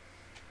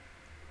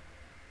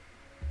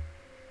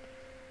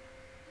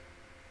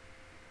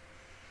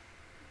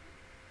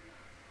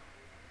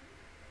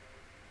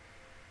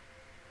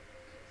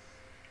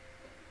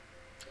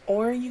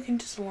 Or you can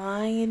just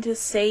lie and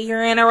just say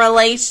you're in a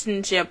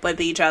relationship with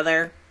each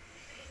other.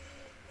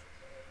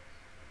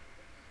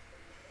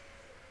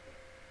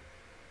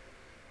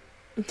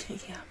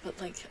 Yeah, but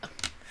like,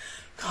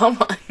 come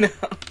on now.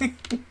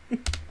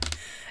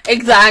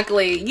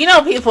 Exactly. You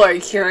know people are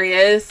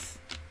curious.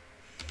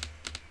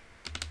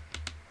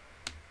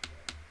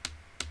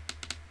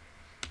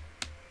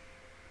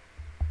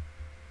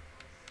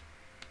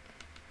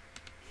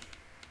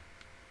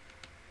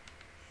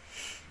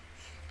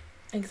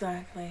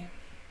 Exactly.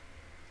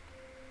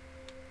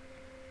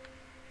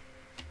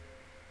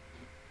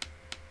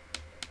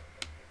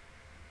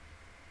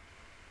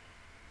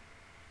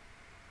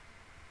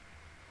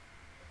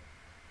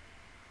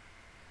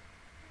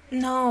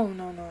 No.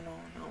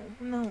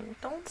 No,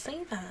 don't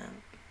say that.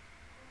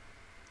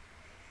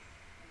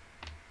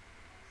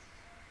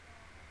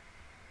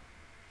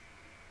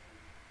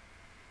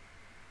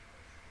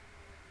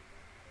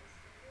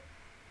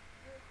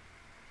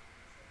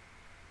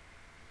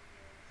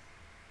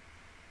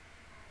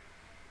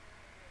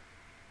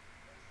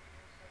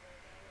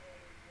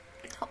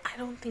 No, I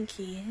don't think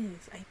he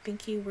is. I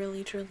think he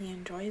really truly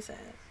enjoys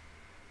it.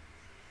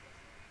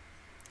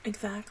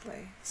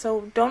 Exactly.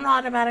 So don't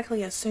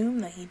automatically assume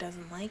that he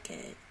doesn't like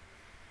it.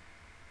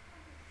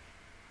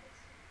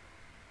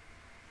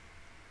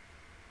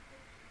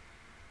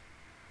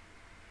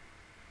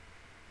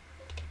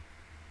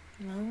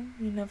 Well,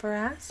 you never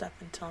asked up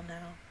until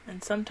now.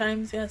 And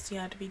sometimes, yes, you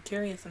have to be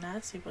curious and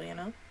ask people, you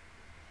know?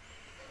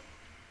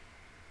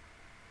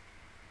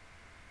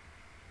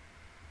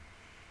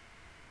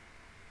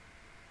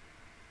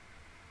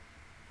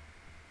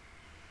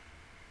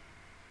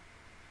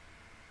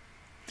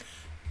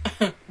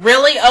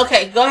 Really?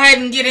 Okay, go ahead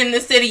and get in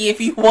the city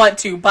if you want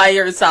to by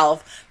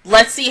yourself.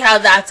 Let's see how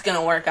that's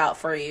gonna work out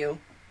for you.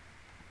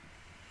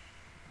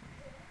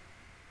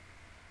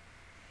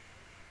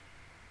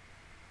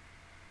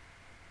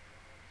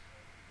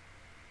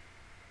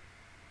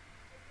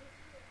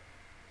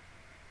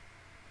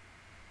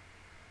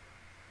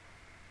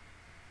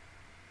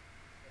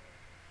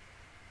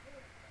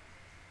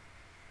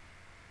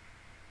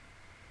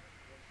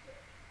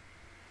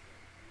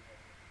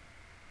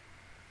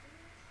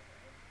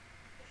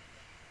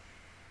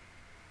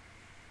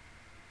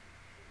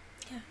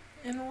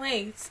 In a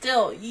way,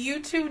 still,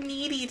 you two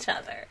need each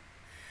other.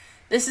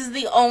 This is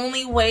the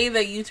only way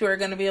that you two are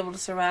going to be able to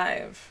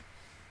survive.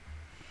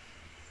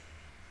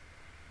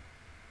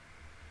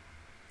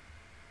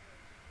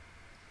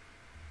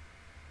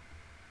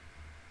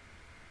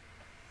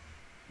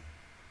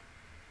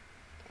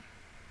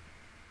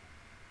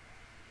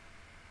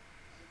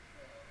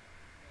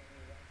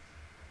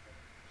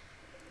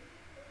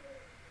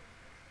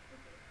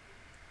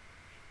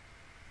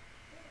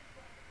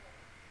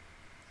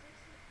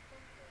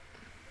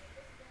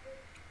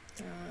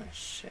 Oh,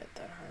 shit,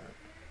 that hurt.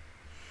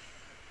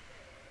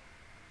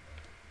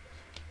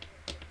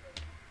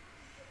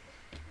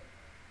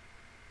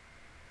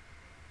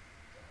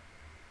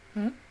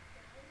 Hmm?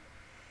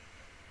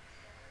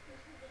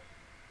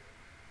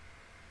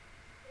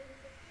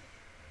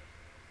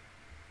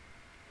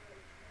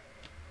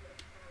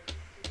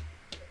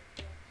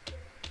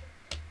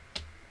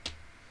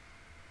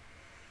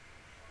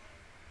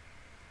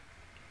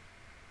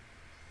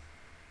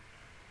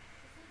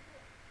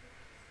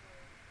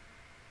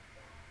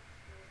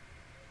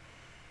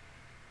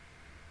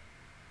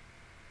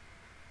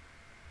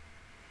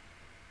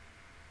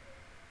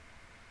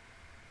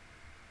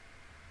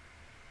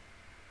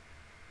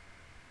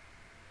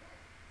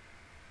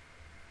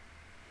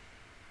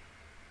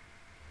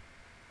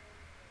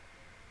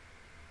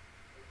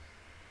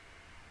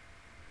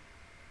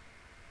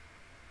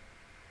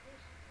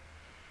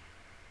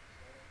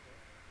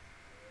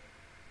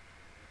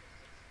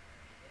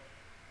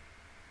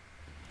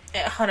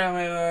 Hold on,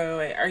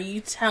 wait. Are you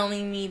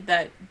telling me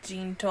that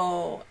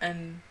Jinto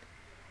and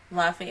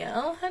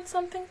Raphael had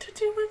something to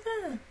do with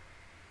that?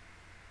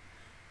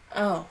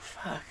 Oh,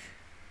 fuck.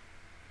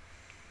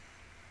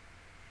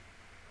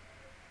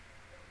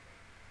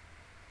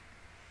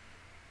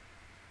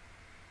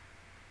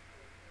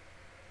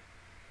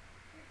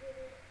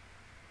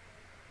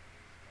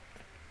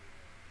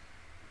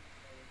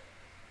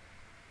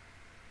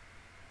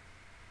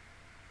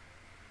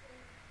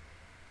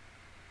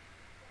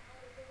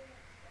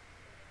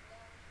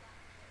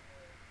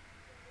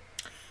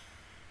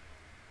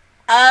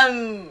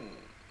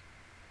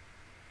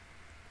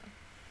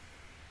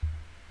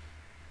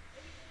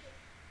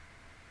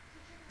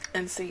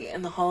 And see,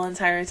 and the whole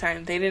entire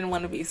time, they didn't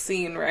want to be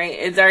seen, right?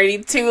 It's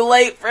already too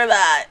late for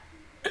that.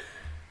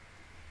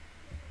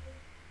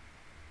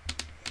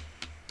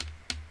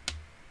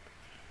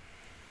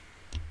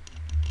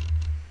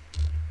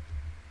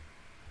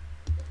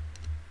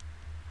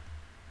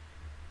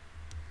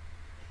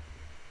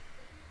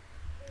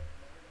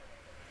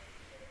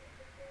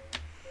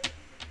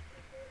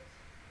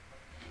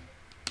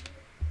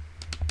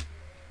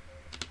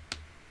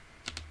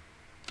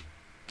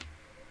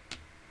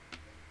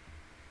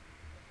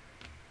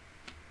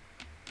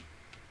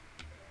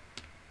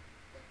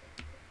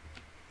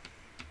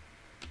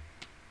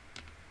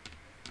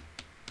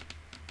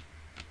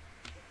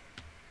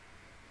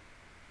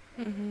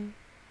 Mm-hmm.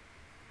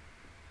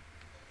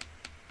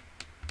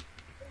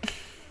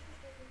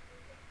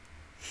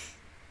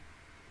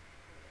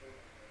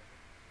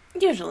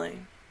 Usually.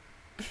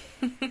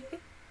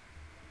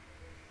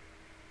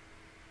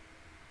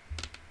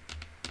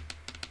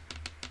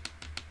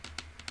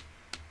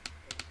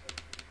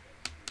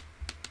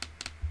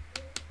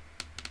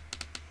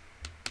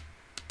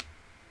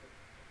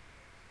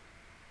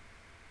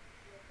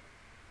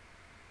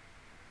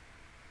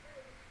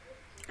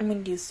 I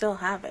mean, you still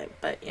have it,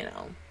 but, you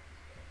know.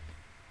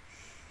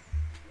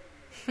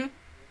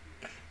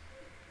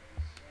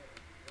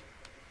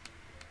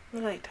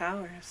 They're like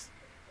towers.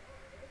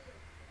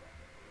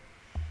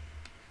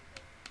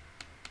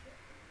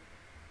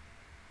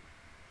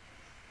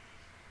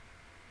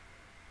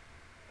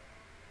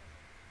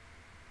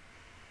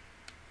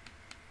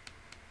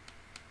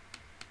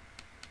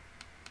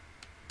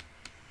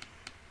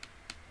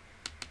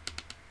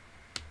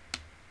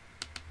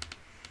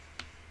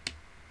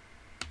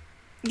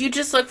 You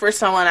just look for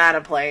someone out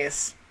of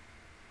place.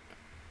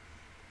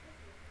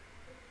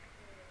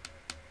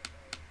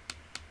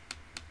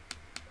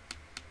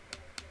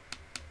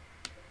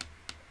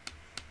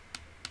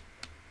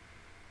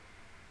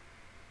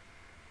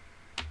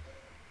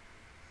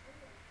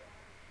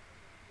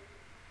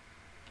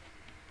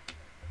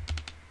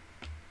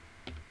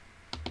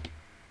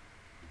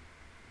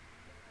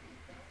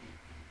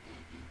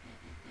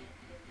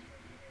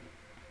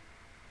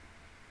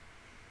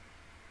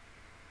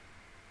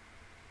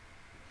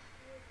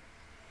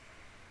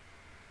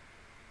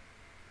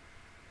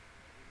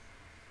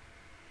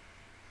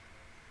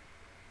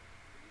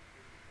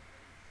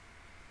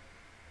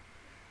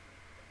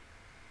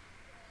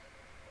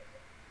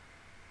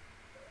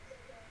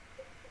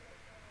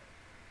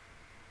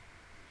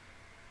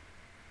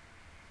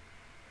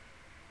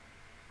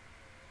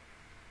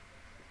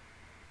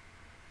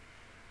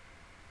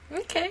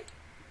 Okay.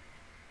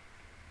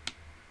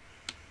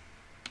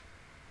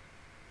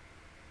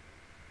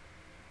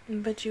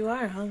 But you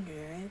are hungry,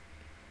 right?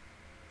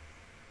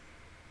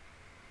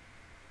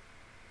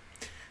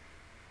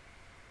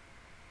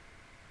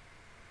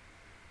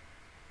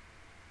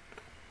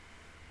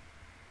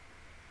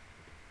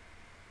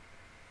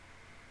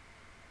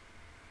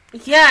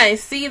 Yeah, I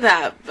see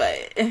that,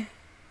 but...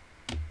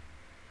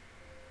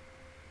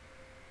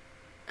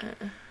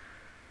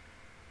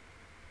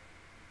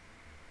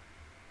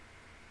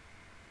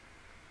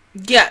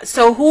 Yeah,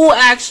 so who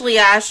actually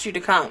asked you to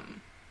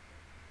come?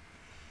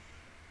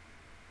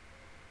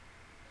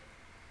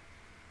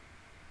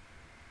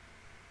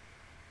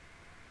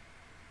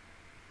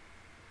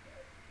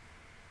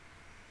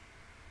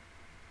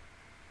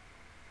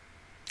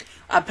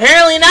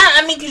 Apparently not.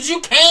 I mean, because you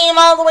came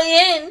all the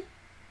way in.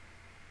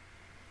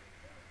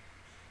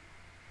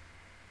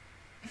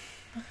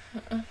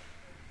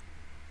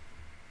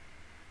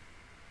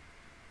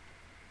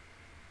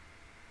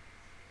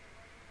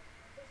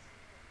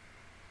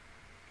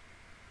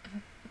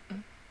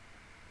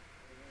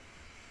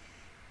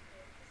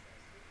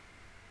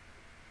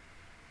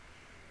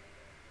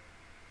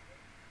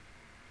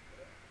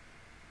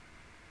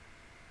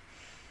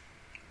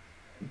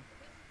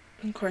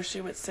 Of course, she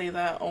would say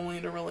that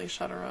only to really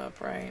shut her up,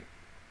 right?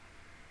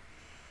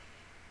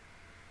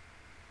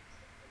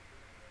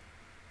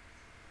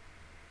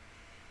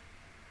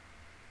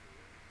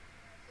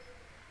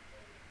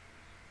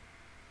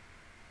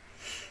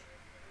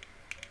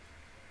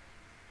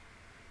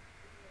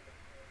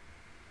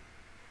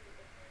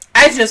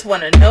 I just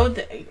want to know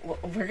that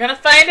we're going to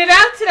find it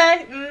out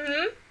today.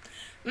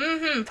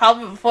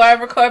 Probably before I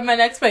record my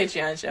next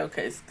Patreon show,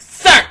 because,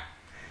 sir!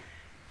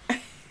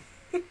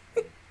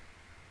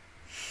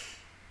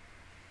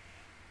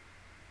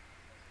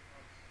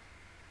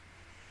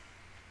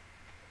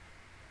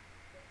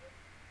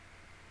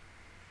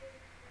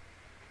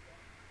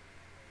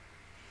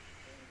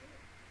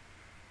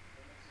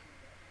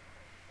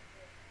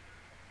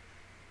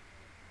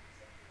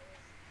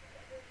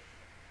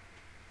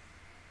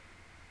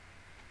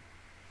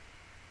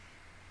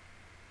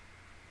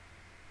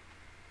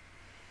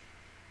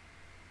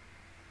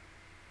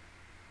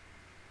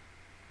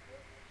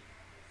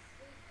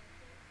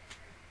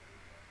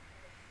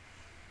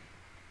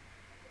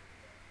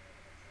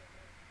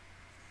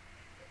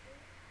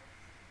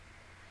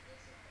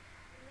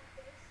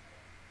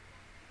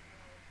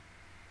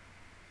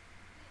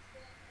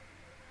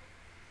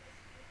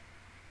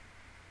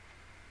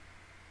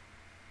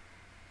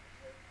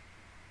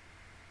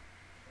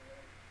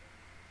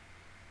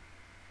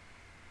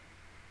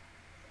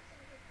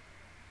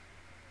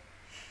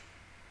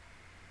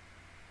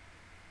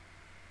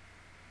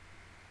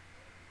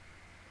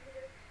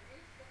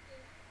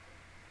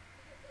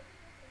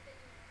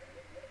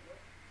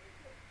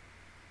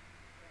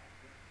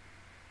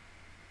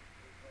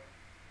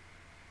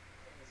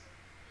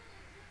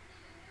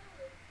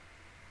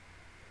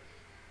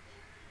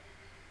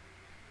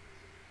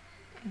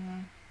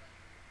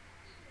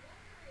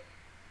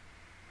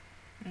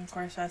 Of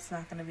course, that's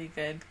not going to be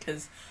good,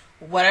 because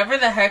whatever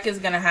the heck is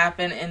going to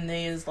happen in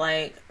these,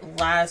 like,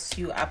 last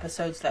few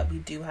episodes that we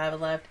do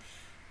have left,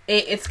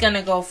 it's going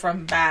to go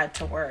from bad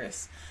to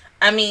worse.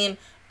 I mean,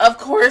 of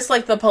course,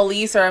 like, the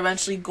police are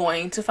eventually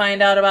going to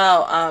find out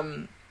about,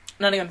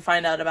 not even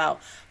find out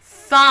about,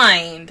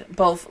 find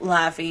both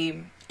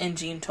Laffy and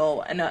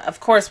Jinto. And, of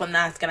course, when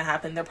that's going to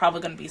happen, they're probably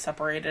going to be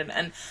separated.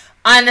 And,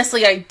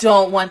 honestly, I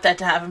don't want that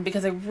to happen,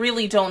 because I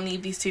really don't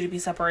need these two to be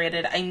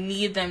separated. I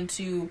need them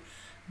to,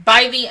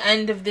 by the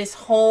end of this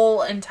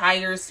whole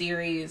entire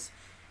series,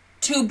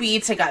 to be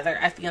together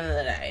at the end of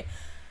the day.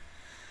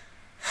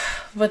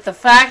 But the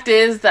fact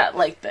is that,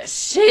 like, the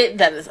shit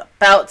that is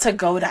about to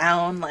go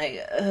down,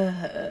 like,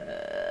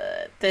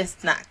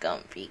 this not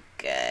gonna be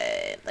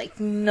good. Like,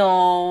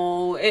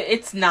 no,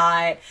 it's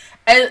not.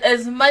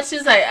 As much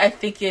as I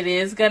think it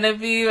is gonna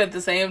be, at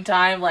the same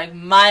time, like,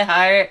 my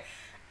heart,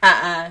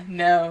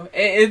 no,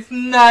 it's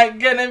not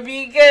gonna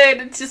be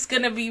good. It's just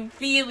gonna be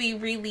really,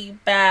 really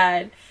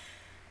bad.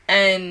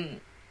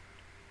 And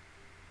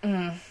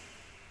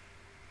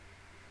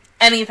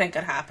anything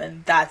could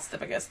happen. That's the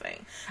biggest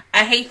thing.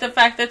 I hate the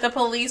fact that the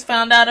police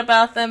found out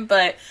about them,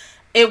 but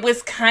it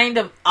was kind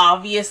of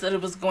obvious that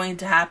it was going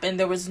to happen.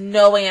 There was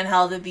no way in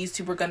hell that these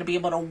two were going to be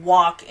able to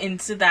walk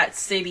into that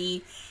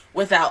city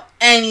without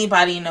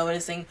anybody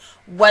noticing.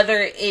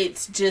 Whether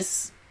it's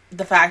just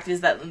the fact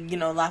is that, you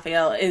know,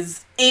 Raphael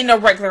is in a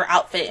regular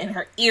outfit and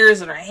her ears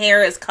and her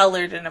hair is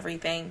colored and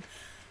everything.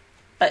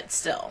 But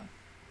still.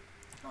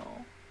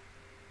 Oh.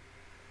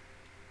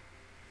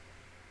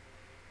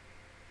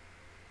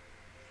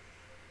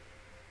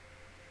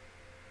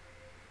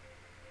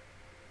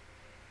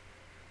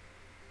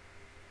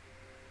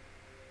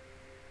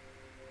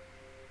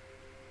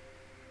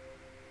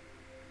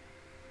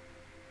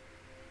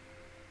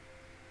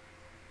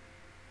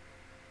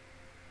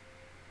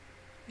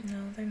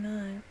 No, they're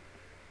not.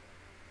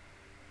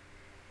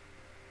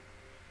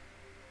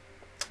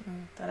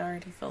 That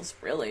already feels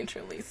really,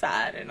 truly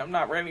sad, and I'm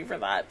not ready for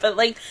that. But,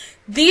 like,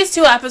 these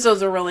 2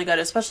 episodes are really good,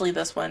 especially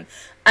this one.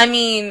 I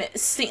mean,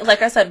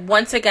 like I said,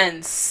 once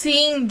again,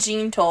 seeing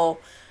Jinto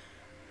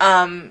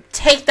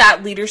take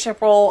that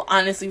leadership role,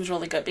 honestly, was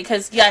really good.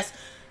 Because, yes,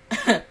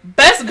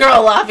 Best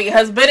Girl Lavi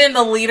has been in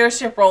the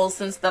leadership role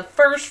since the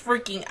first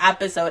freaking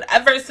episode,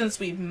 ever since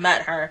we've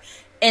met her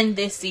in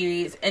this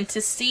series. And to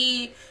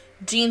see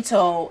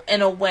Jinto,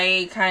 in a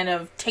way, kind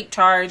of take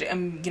charge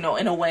and, you know,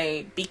 in a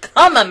way,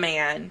 become a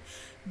man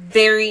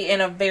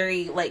in a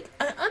very, like,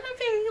 on a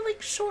very,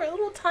 like, short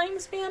little time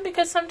span,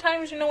 because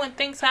sometimes, you know, when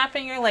things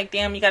happen, you're like,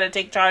 damn, you gotta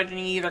take charge, and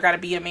you either gotta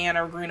be a man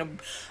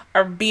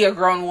or be a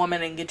grown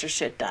woman and get your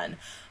shit done.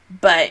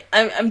 But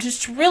I'm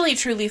just really,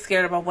 truly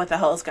scared about what the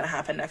hell is gonna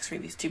happen next for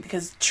these two,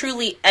 because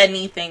truly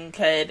anything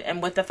could,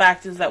 and with the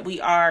fact is that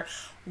we are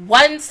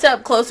one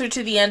step closer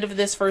to the end of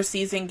this first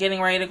season,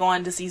 getting ready to go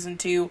on to season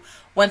 2.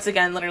 Once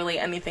again, literally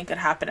anything could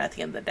happen at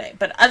the end of the day.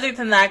 But other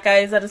than that,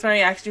 guys, that is my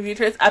reaction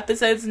video to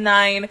episodes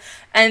 9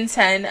 and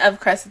 10 of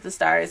Crest of the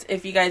Stars.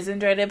 If you guys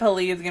enjoyed it,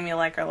 please give me a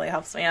like, it really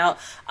helps me out.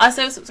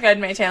 Also, subscribe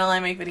to my channel.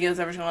 I make videos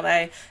every single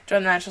day.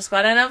 Join the Natural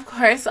Squad. And of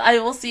course, I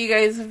will see you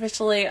guys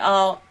officially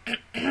all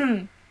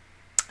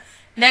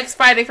next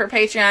Friday for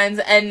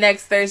Patreons and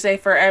next Thursday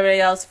for everybody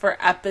else for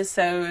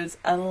episodes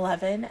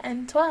 11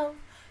 and 12.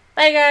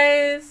 Bye,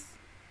 guys!